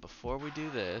 now before we do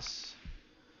this,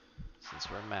 since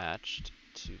we're matched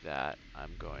to that,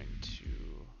 I'm going to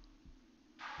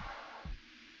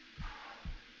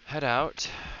head out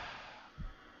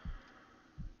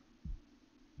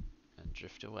and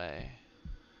drift away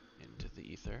into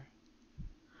the ether.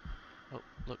 Oh,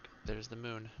 look, there's the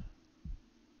moon.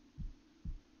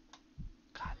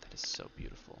 God, that is so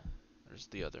beautiful. There's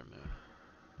the other moon.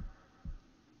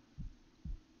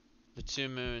 the 2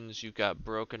 moons, you've got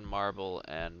Broken Marble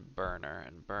and Burner,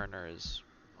 and Burner is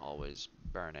always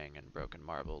burning, and Broken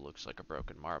Marble looks like a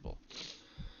broken marble.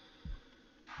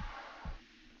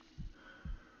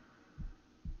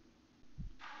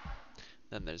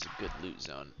 Then there's a good loot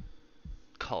zone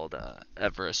called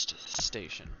Everest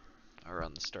Station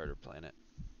around the starter planet.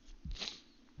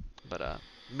 But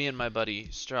me and my buddy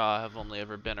Straw have only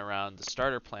ever been around the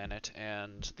starter planet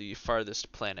and the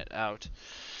farthest planet out,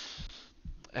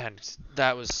 and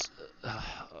that was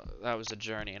a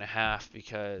journey and a half,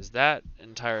 because that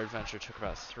entire adventure took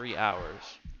about 3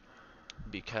 hours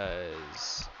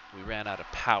because we ran out of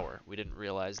power. We didn't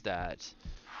realize that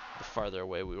the farther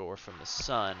away we were from the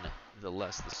sun, the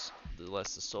less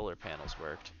the solar panels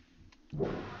worked,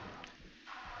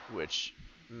 which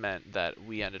meant that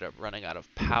we ended up running out of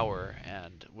power,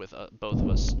 and with both of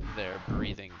us there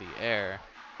breathing the air,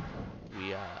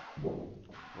 we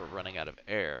were running out of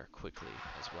air quickly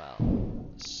as well.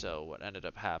 So what ended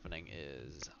up happening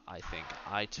is, I think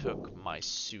I took my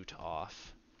suit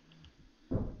off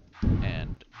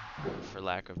and, for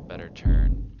lack of a better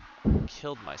term,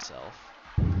 killed myself,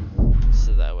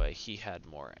 so that way he had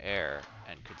more air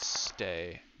and could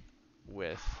stay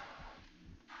with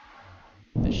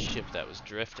the ship that was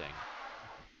drifting.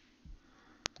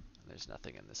 There's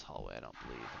nothing in this hallway, I don't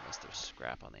believe, unless there's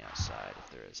scrap on the outside. If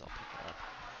there is, I'll pick it up.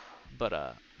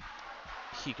 But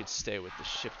he could stay with the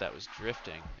ship that was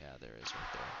drifting. Yeah, there is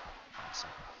right there. Awesome.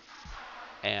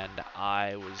 And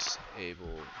I was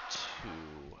able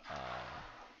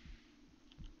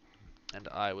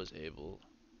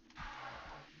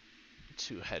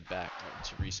to head back,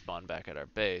 to respawn back at our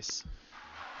base,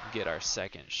 get our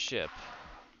second ship,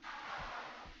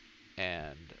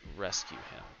 and rescue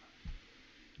him.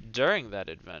 During that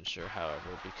adventure,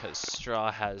 however, because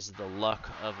Straw has the luck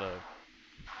of a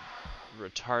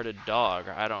retarded dog,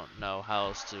 I don't know how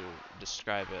else to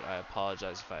describe it, I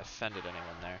apologize if I offended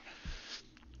anyone there,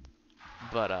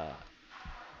 but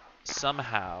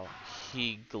somehow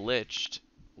he glitched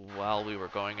while we were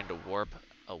going into warp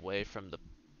away from the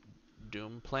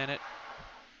Doom planet,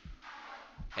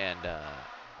 and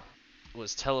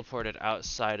was teleported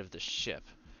outside of the ship.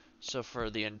 So for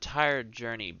the entire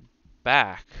journey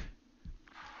back,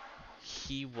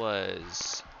 he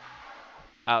was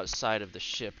outside of the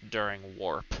ship during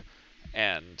warp,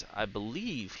 and I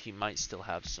believe he might still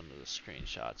have some of the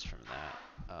screenshots from that.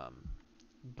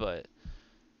 But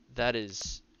that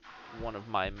is one of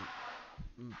my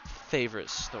favorite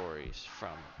stories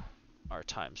from our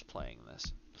times playing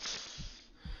this.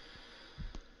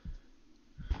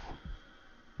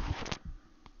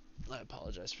 I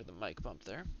apologize for the mic bump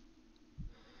there.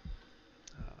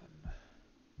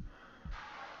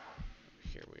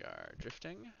 Here we are,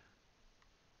 drifting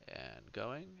and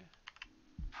going.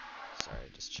 Sorry,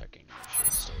 just checking to make sure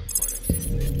it's still recording.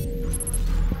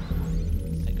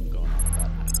 I think I'm going on about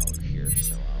an hour here,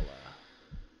 so I'll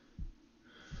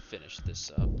finish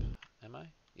this up. Am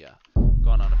I? Yeah.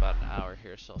 Going on about an hour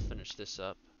here, so I'll finish this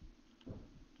up.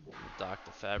 We'll dock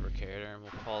the fabricator and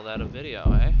we'll call that a video,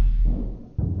 eh?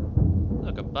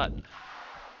 Look, a button.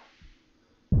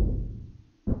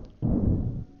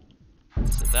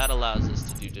 So that allows us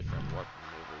to do different warp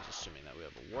maneuvers, assuming that we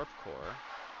have a warp core.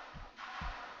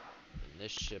 And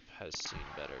this ship has seen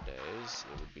better days.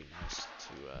 It would be nice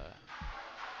to be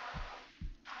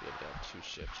able to have 2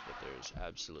 ships, but there's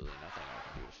absolutely nothing I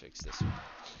can do to fix this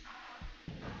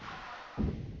one.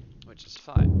 Which is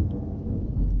fine.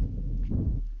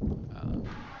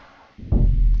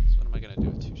 So what am I going to do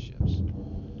with 2 ships?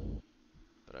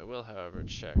 But I will, however,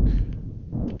 check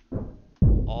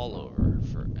all over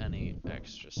for any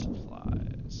extra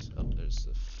supplies. Oh, there's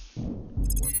the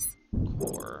warp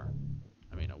core.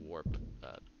 I mean, a warp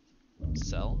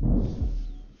cell.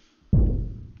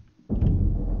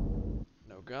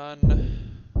 No gun.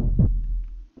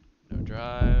 No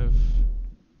drive.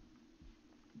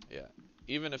 Yeah.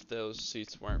 Even if those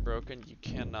seats weren't broken, you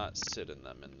cannot sit in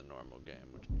them in the normal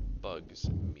game, which bugs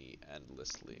me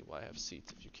endlessly. Why have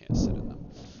seats if you can't sit in them?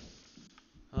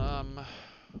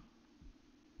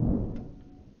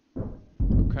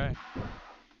 Okay.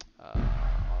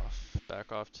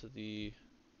 Back off to the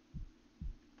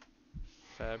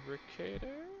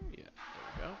fabricator. Yeah, there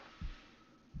we go.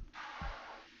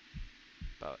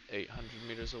 About 800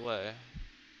 meters away.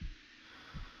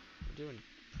 We're doing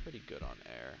pretty good on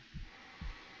air.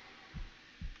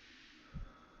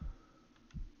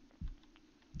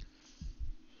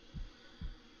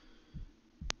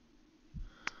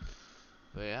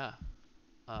 But yeah,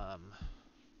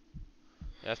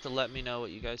 you have to let me know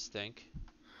what you guys think,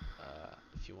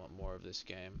 if you want more of this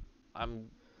game. I'm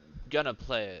gonna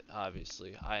play it,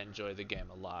 obviously. I enjoy the game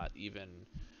a lot, even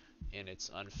in its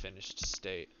unfinished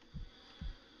state.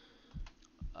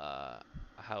 Uh,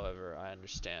 However, I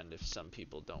understand if some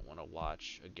people don't want to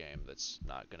watch a game that's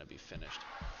not gonna be finished.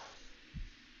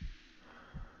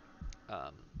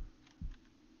 Um,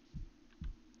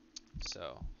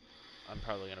 so I'm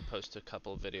probably gonna post a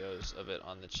couple videos of it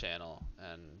on the channel,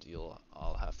 and you'll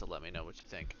all have to let me know what you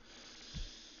think.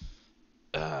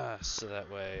 So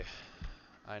that way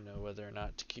I know whether or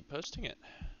not to keep posting it.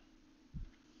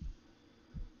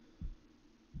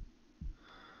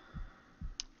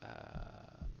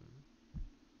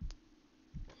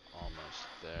 Almost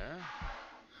there.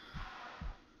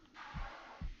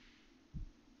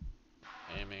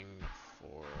 Aiming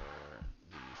for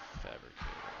the fabricator.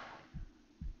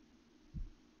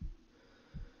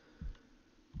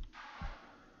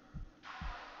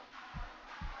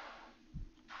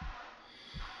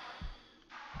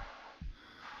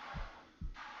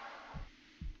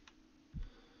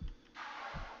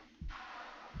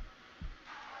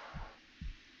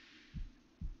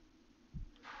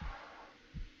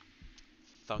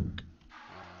 Thunk.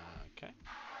 Okay.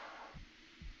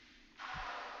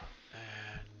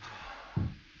 And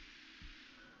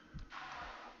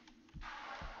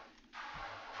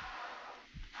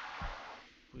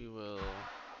we will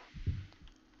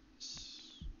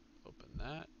open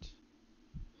that.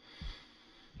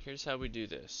 Here's how we do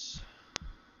this.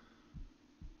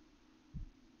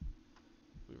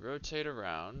 We rotate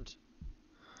around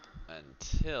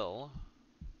until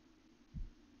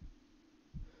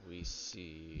we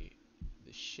see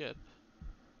the ship.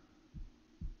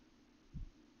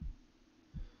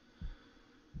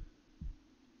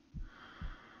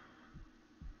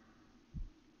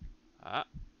 Ah,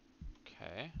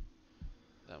 okay.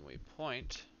 Then we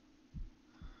point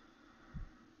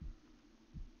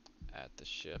at the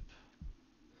ship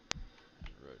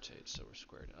and rotate so we're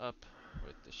squared up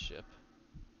with the ship.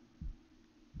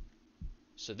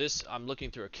 So this, I'm looking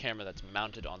through a camera that's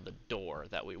mounted on the door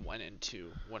that we went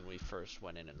into when we first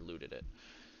went in and looted it.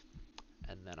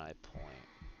 And then I point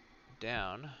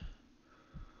down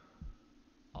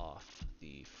off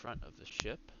the front of the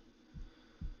ship.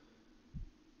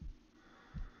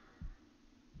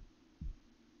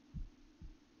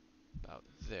 About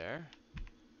there.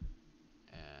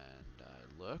 And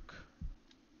I look.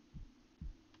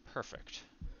 Perfect.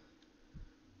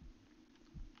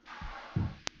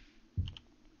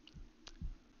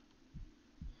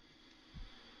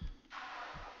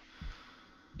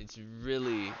 It's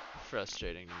really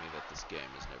frustrating to me that this game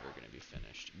is never going to be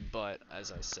finished. But,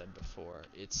 as I said before,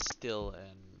 it's still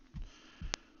an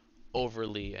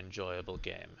overly enjoyable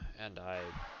game. And I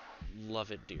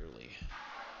love it dearly.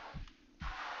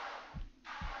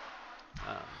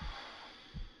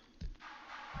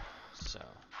 So,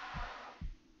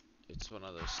 it's one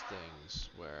of those things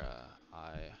where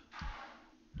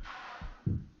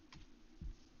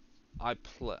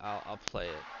I'll play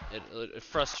it. It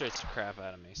frustrates the crap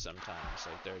out of me sometimes.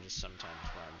 Like there are just sometimes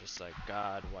where I'm just like,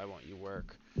 God, why won't you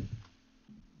work?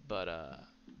 But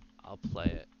I'll play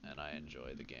it and I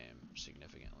enjoy the game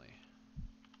significantly.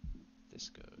 This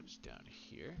goes down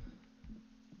here.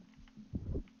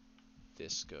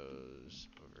 This goes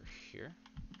over here.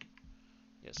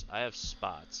 Yes, I have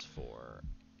spots for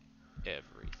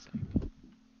everything.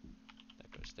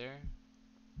 That goes there.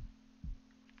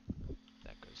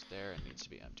 That goes there. It needs to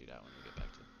be emptied out when we get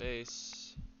back to the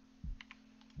base.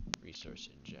 Resource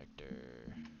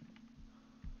injector.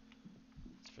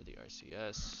 It's for the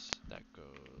RCS. That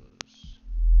goes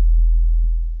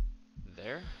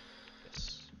there.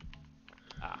 Yes.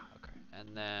 Ah, okay.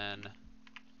 And then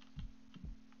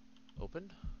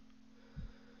open.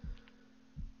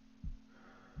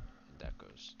 And that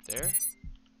goes there.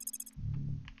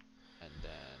 And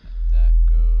then that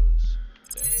goes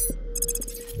there.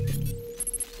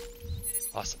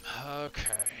 Awesome.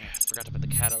 Okay. Forgot to put the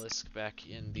catalyst back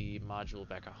in the module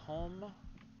back at home,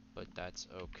 but that's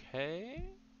okay.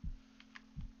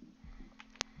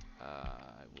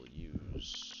 I will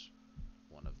use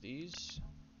one of these.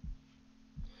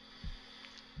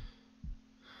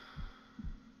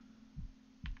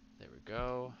 There we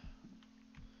go.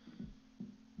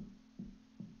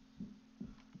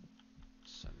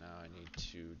 So now I need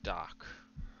to dock.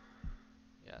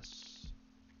 Yes.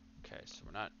 Okay, so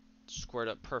we're not squared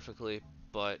up perfectly,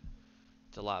 but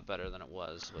it's a lot better than it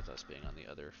was with us being on the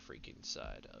other freaking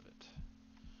side of it.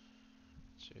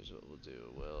 So here's what we'll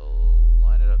do. We'll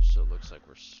line it up so it looks like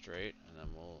we're straight, and then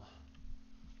we'll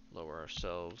lower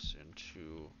ourselves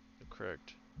into the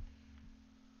correct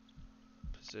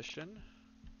position.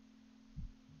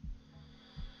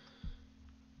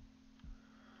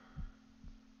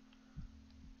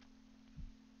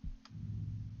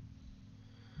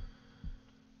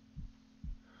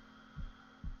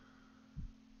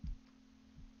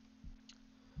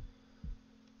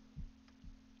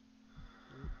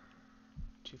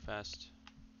 too fast.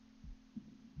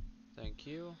 Thank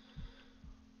you.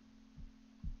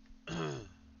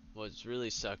 What's really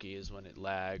sucky is when it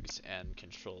lags and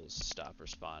controls stop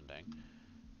responding,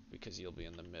 because you'll be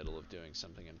in the middle of doing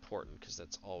something important, because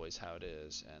that's always how it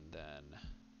is, and then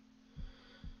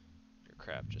your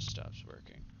crap just stops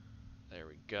working. There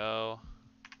we go.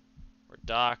 We're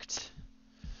docked.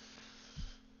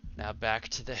 Now back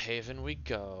to the haven we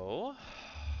go.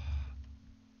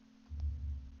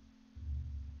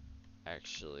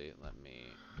 Actually, let me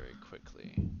very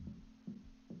quickly.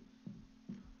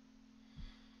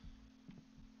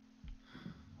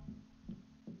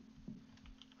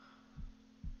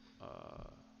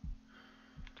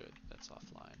 Good, that's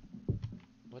offline.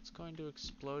 What's going to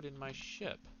explode in my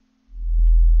ship?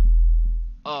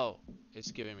 Oh,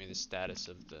 it's giving me the status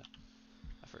of the.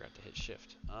 I forgot to hit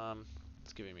shift.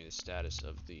 It's giving me the status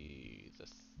of the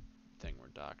thing we're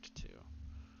docked to.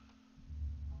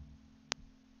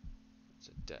 It's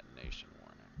a detonation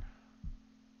warning.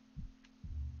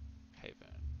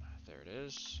 Haven. There it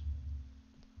is.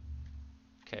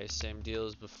 Okay, same deal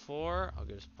as before. I'll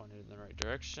get us pointed in the right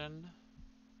direction.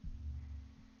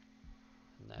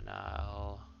 And then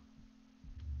I'll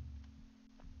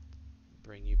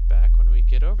bring you back when we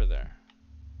get over there.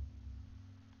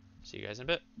 See you guys in a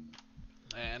bit.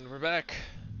 And we're back.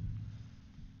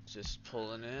 Just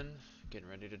pulling in, getting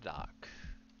ready to dock.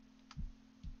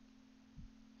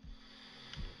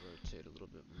 Rotate a little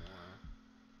bit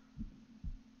more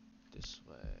this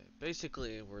way.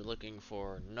 Basically, we're looking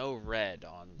for no red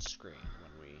on the screen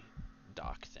when we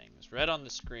dock things. Red on the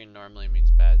screen normally means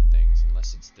bad things,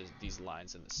 unless it's these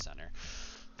lines in the center.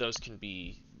 Those can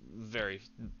be various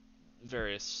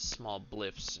small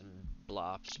blips and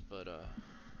blops, but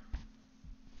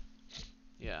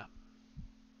yeah.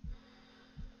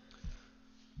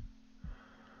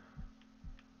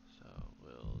 So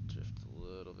we'll drift a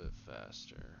little bit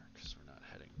faster because we're not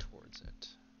heading towards it.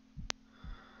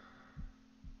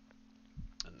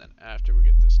 And then after we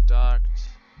get this docked,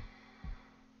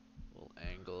 we'll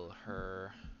angle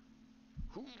her.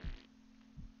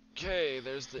 Okay,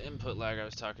 there's the input lag I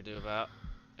was talking to you about.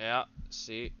 Yeah,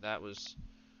 see, that's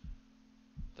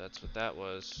what that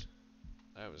was.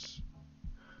 That was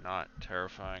not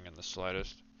terrifying in the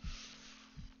slightest.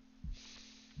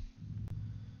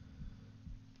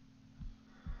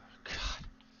 God.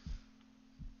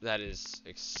 That is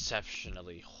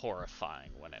exceptionally horrifying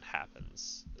when it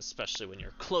happens, especially when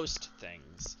you're close to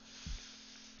things.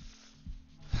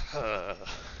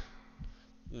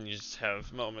 And you just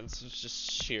have moments of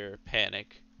just sheer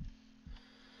panic.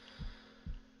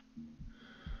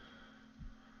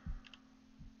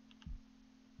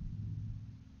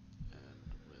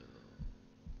 And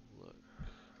we'll look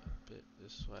a bit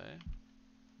this way.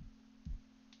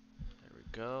 There we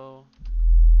go.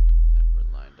 And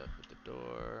we're lined up with the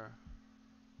door.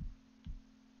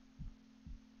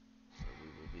 So we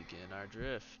will begin our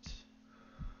drift.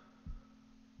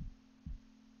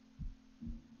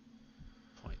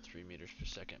 0.3 meters per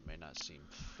second may not seem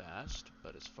fast,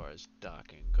 but as far as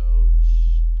docking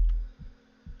goes,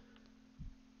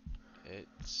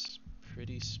 it's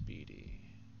pretty speedy.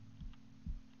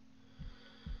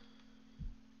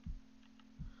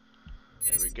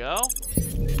 There we go.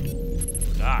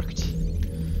 Docked.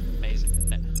 Amazing,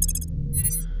 isn't it?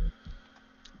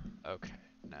 Okay,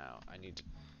 now I need to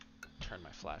turn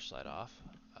my flashlight off.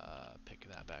 Pick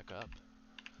that back up.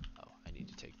 Oh, I need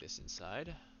to take this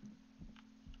inside.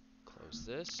 Close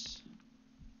this.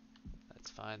 That's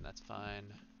fine, that's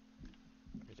fine.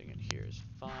 Everything in here is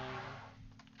fine.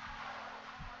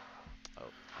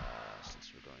 Oh,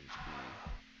 since we're going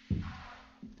to be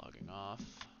logging off.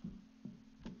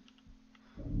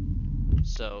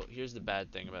 So, here's the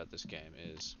bad thing about this game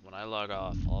is when I log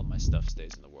off, all of my stuff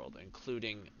stays in the world,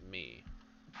 including me.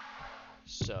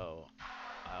 So,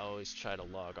 I always try to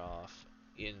log off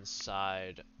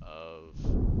inside of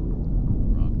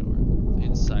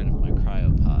inside of my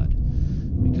cryopod,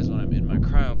 because when I'm in my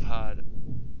cryopod,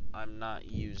 I'm not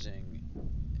using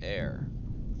air.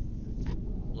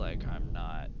 Like, I'm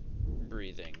not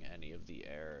breathing any of the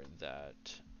air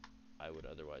that I would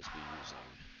otherwise be using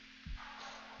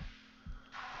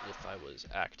if I was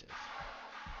active.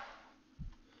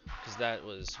 Because that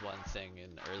was one thing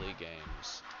in early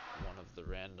games. One of the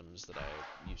randoms that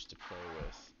I used to play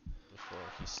with before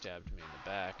he stabbed me in the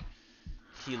back,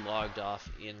 he logged off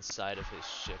inside of his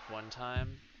ship one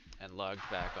time and logged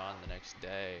back on the next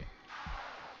day,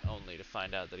 only to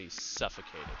find out that he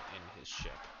suffocated in his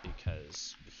ship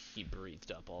because he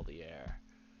breathed up all the air.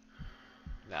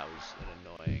 That was an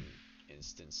annoying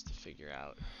instance to figure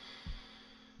out.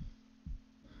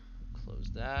 Close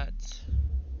that.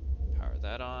 Power put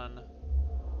that on.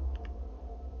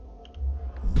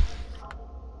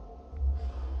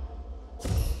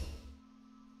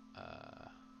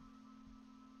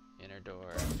 Inner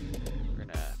door. We're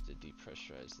gonna have to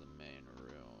depressurize the main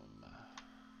room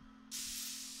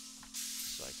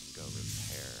so I can go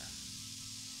repair.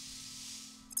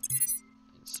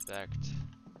 Inspect.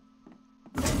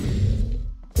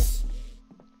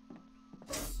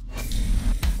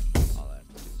 All I have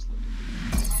to do is look at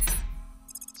it.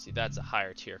 See, that's a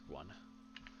higher tier one.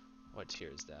 What tier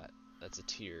is that? That's a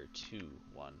tier 2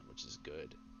 one, which is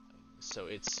good. So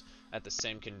it's at the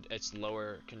same it's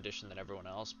lower condition than everyone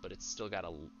else, but it's still got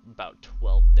about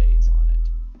 12 days on it.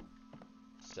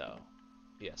 So,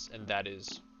 yes, and that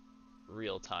is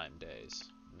real-time days,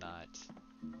 not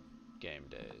game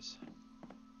days.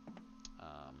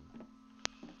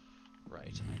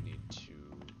 Right, I need to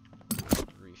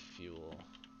refuel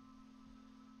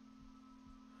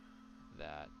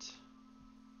that.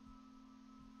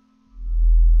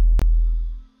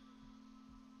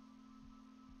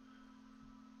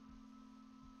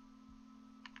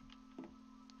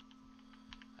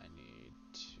 I need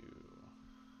to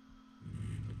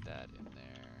put that in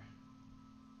there.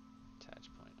 Attach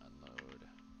point, unload.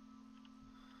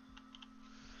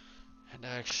 And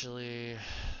actually,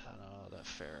 I don't know, that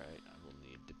ferrite I will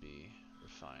need to be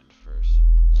refined first.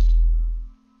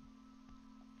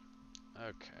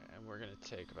 Okay, and we're going to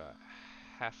take about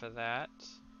half of that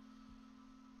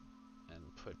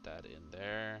and put that in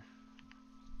there.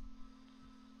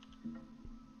 And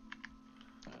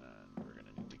we're going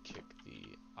to need to kick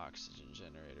the oxygen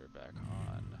generator back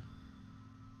on.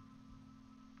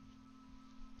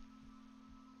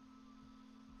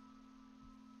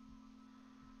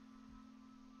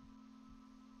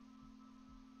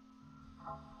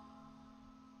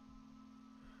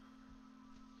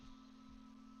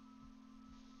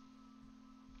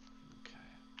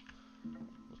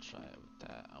 We'll try it with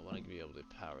that. I want to be able to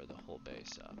power the whole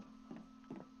base up.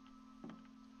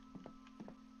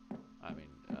 I mean,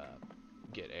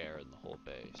 get air in the whole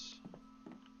base.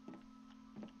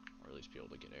 Or at least be able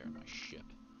to get air in my ship.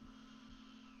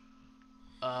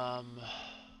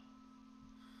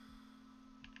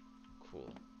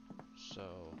 Cool.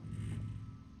 So,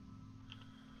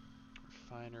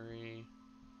 refinery,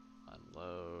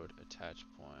 unload, attach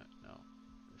point, no,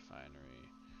 refinery,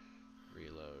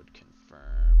 reload,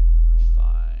 confirm,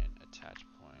 refine, attach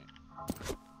point,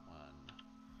 1.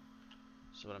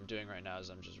 So what I'm doing right now is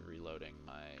I'm just reloading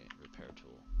my repair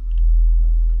tool.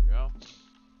 There we go.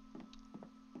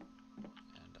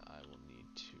 And I will need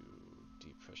to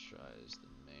depressurize the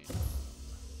main room.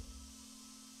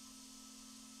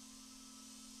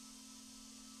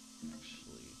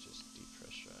 Actually, just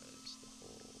depressurize the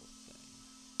whole thing.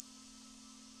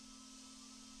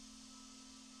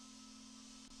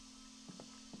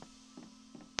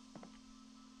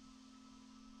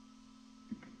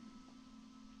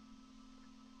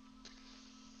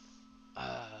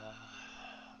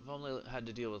 I've only had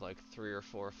to deal with like 3 or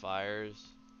 4 fires,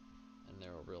 and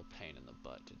they're a real pain in the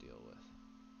butt to deal with.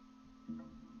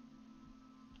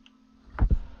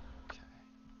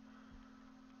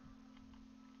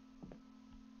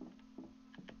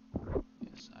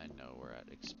 Yes, I know we're at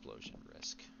explosion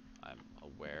risk. I'm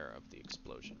aware of the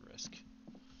explosion risk.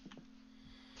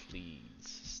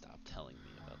 Please stop telling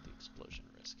me about the explosion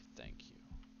risk. Thank you.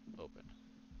 Open.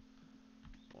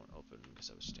 Won't open because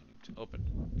I was standing too. Open.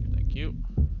 Thank you.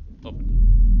 Open.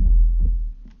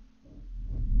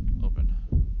 Open.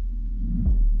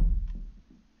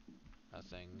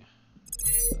 Nothing.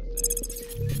 Nothing.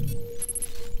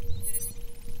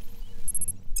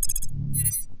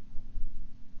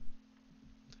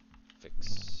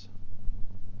 Fix.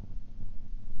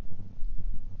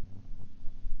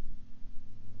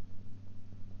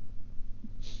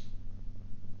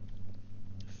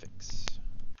 Fix.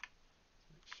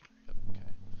 Make sure. Yep.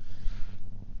 Okay.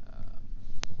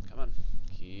 Come on.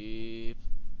 Keep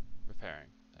repairing.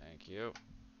 Thank you.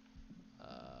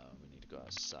 We need to go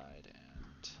outside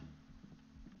and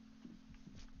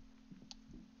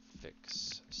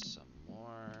fix some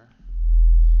more.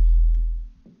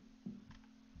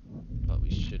 But we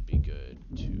should be good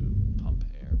to pump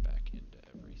air back into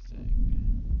everything.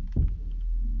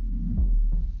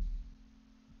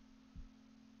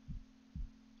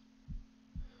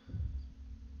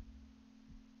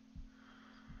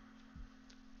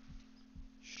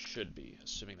 Should be,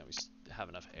 assuming that we have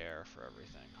enough air for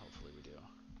everything. Hopefully we do.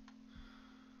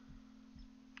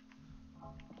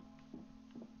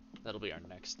 That'll be our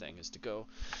next thing, is to go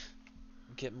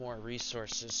get more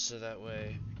resources so that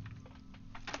way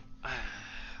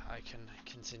I can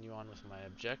continue on with my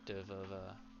objective of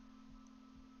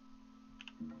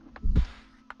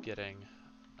getting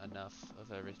enough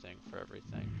of everything for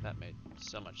everything. That made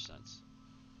so much sense.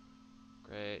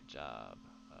 Great job.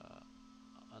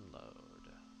 Unload.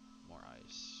 More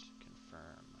ice.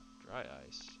 Confirm. Dry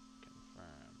ice.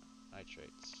 Confirm.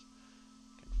 Nitrates.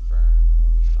 Confirm.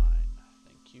 Refine.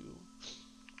 Thank you.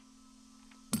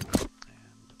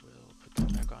 And we'll put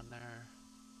that back on there.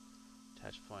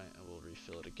 Attach point, and we'll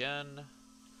refill it again.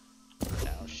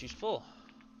 Now she's full.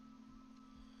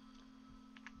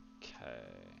 Okay.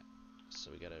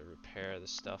 So we gotta repair the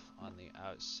stuff on the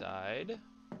outside.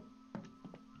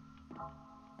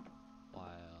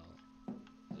 While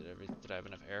did I have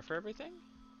enough air for everything?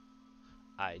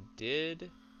 I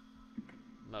did.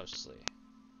 Mostly.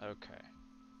 Okay.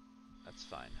 That's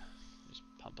fine. Just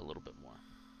pump a little bit more.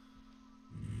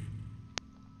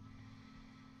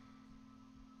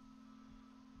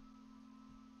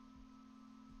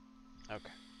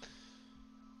 Okay.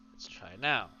 Let's try it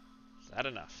now. Is that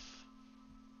enough?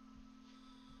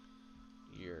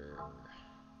 You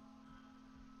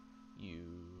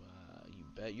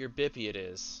bet your bippy it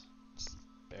is. It's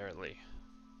barely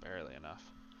enough.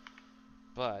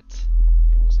 But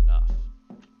it was enough.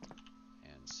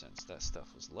 And since that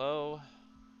stuff was low,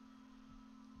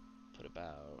 put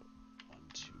about 1,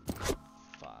 2,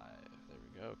 5. There we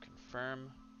go.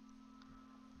 Confirm.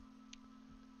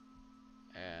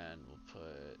 And we'll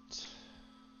put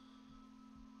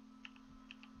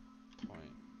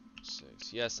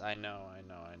 0.6. Yes, I know.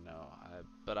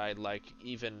 But I like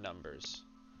even numbers.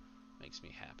 Makes me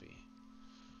happy.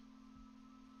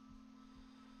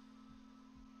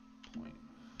 0.5.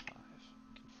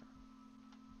 Confirm.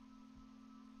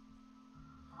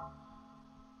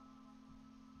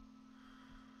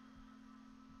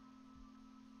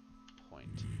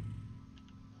 Point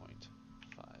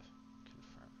 5.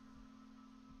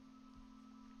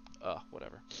 Confirm.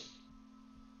 Whatever.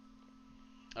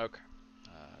 Okay.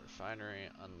 Refinery,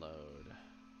 unload.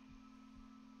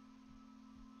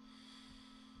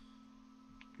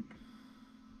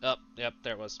 Oh, yep,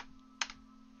 there it was.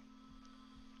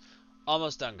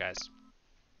 Almost done, guys.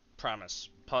 Promise.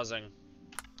 Pausing.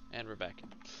 And we're back in.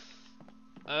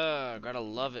 Gotta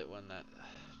love it when that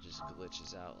just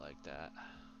glitches out like that.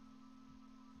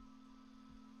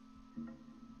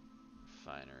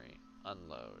 Refinery.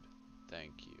 Unload.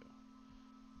 Thank you.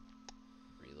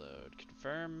 Reload.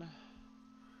 Confirm.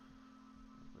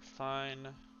 Refine.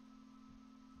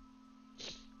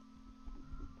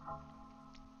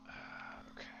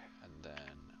 Okay, and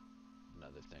then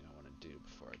another thing I want to do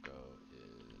before I go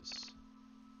is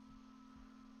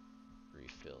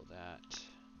refill that.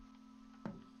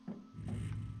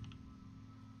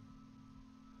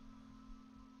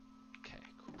 Okay,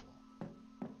 cool.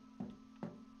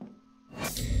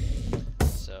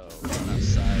 So, run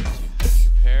outside to finish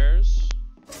repairs.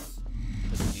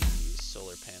 Put the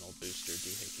solar panel booster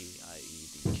doohickey, i.e.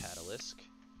 the catalyst,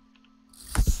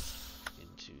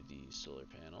 into the solar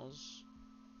panels.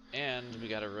 And we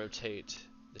gotta rotate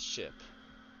the ship.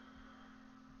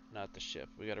 Not the ship.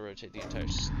 We gotta rotate the entire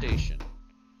station.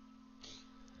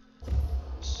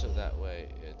 So that way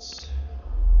it's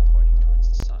pointing towards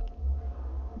the sun.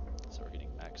 So we're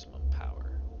getting maximum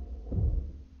power.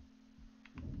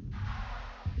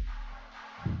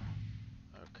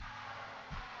 Okay.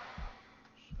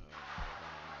 So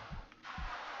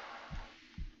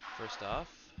first off,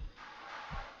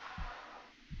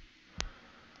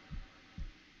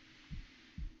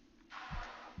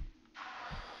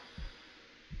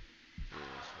 here's what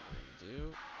we're gonna do.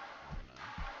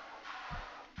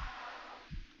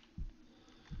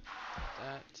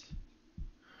 That.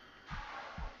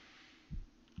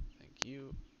 Thank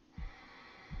you.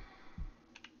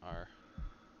 R.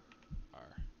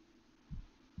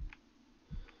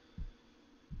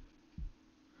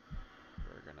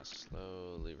 We're gonna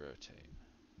slowly rotate.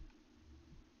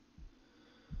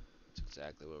 That's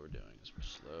exactly what we're doing, is we're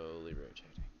slowly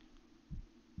rotating.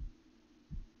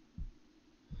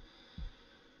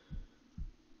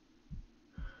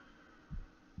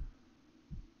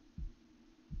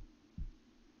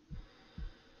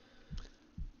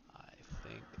 I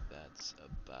think that's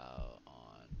about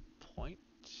on point.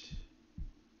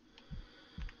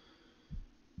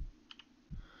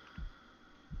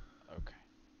 Okay.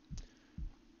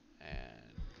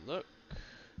 And look.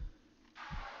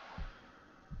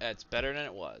 It's better than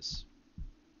it was.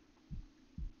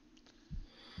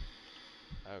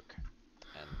 Okay.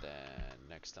 And then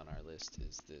next on our list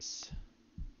is this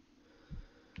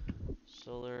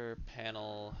solar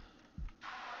panel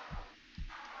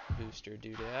booster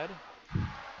doodad.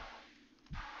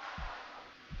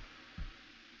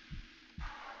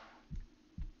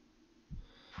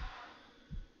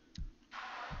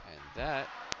 that,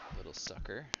 little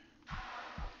sucker. Hold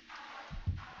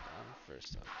on,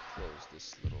 first I'll close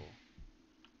this little...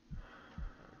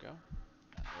 There we go.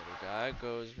 That little guy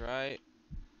goes right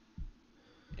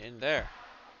in there.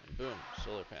 And boom,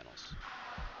 solar panels.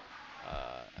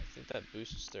 I think that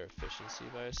boosts their efficiency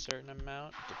by a certain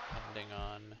amount, depending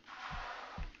on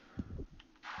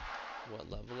what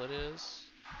level it is.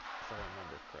 If I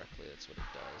remember correctly, that's what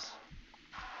it does.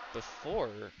 Before,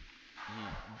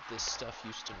 this stuff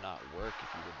used to not work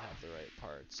if you didn't have the right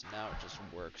parts. Now it just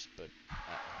works, but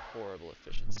at horrible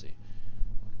efficiency.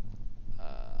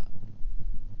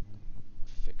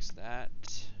 Fix that.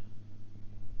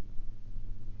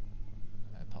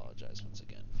 I apologize once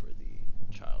again for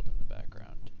the child in the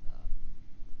background.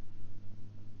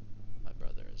 My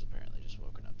brother has apparently just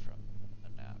woken up from a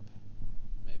nap.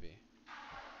 Maybe.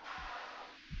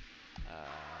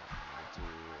 We'll do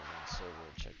once over,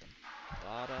 check the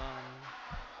bottom.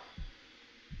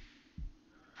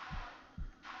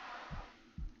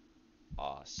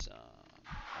 Awesome.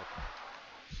 Okay.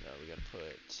 So we gotta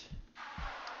put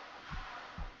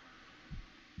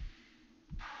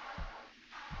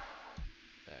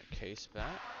that case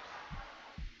back.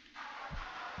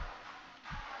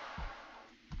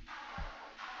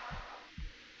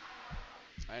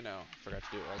 I know, forgot to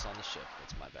do it while I was on the ship.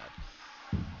 That's my bad.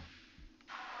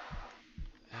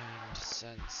 And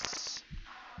since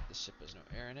the ship has no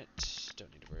air in it,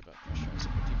 don't need to worry about pressurizing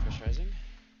or depressurizing.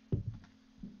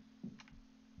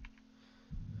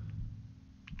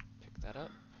 Pick that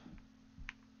up.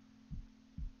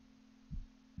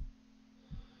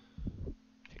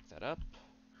 Pick that up.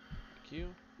 Thank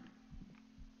you.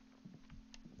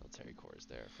 Military core is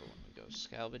there for when we go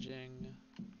salvaging.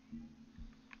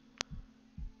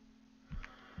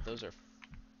 Those are,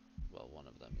 well, one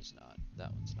of them is not.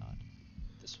 That one's not.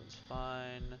 This one's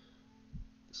fine.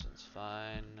 This one's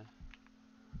fine.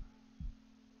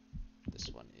 This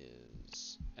one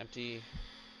is empty.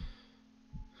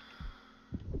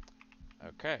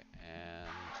 Okay,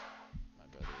 and my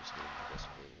brother is getting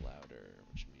progressively louder,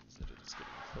 which means that it is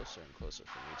getting closer and closer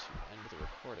for me to end the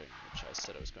recording, which I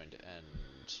said I was going to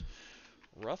end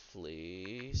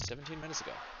roughly 17 minutes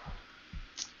ago.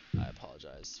 I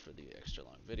apologize for the extra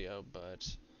long video, but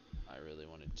I really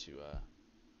wanted to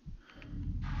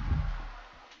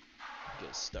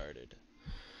get started.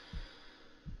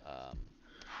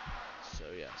 So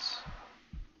yes,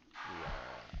 we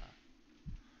are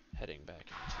heading back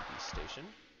into the station,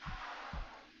 and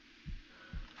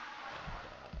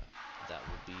that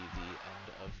will be the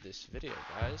end of this video,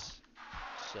 guys.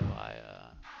 So I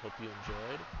hope you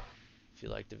enjoyed. If you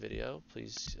liked the video,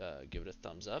 please give it a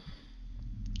thumbs up.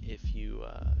 If you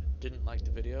didn't like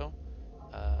the video,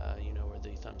 you know where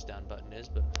the thumbs down button is,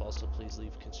 but also please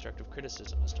leave constructive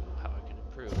criticism as to how I can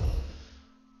improve.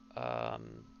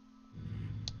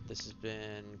 This has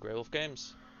been Greywolf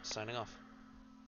Games, signing off.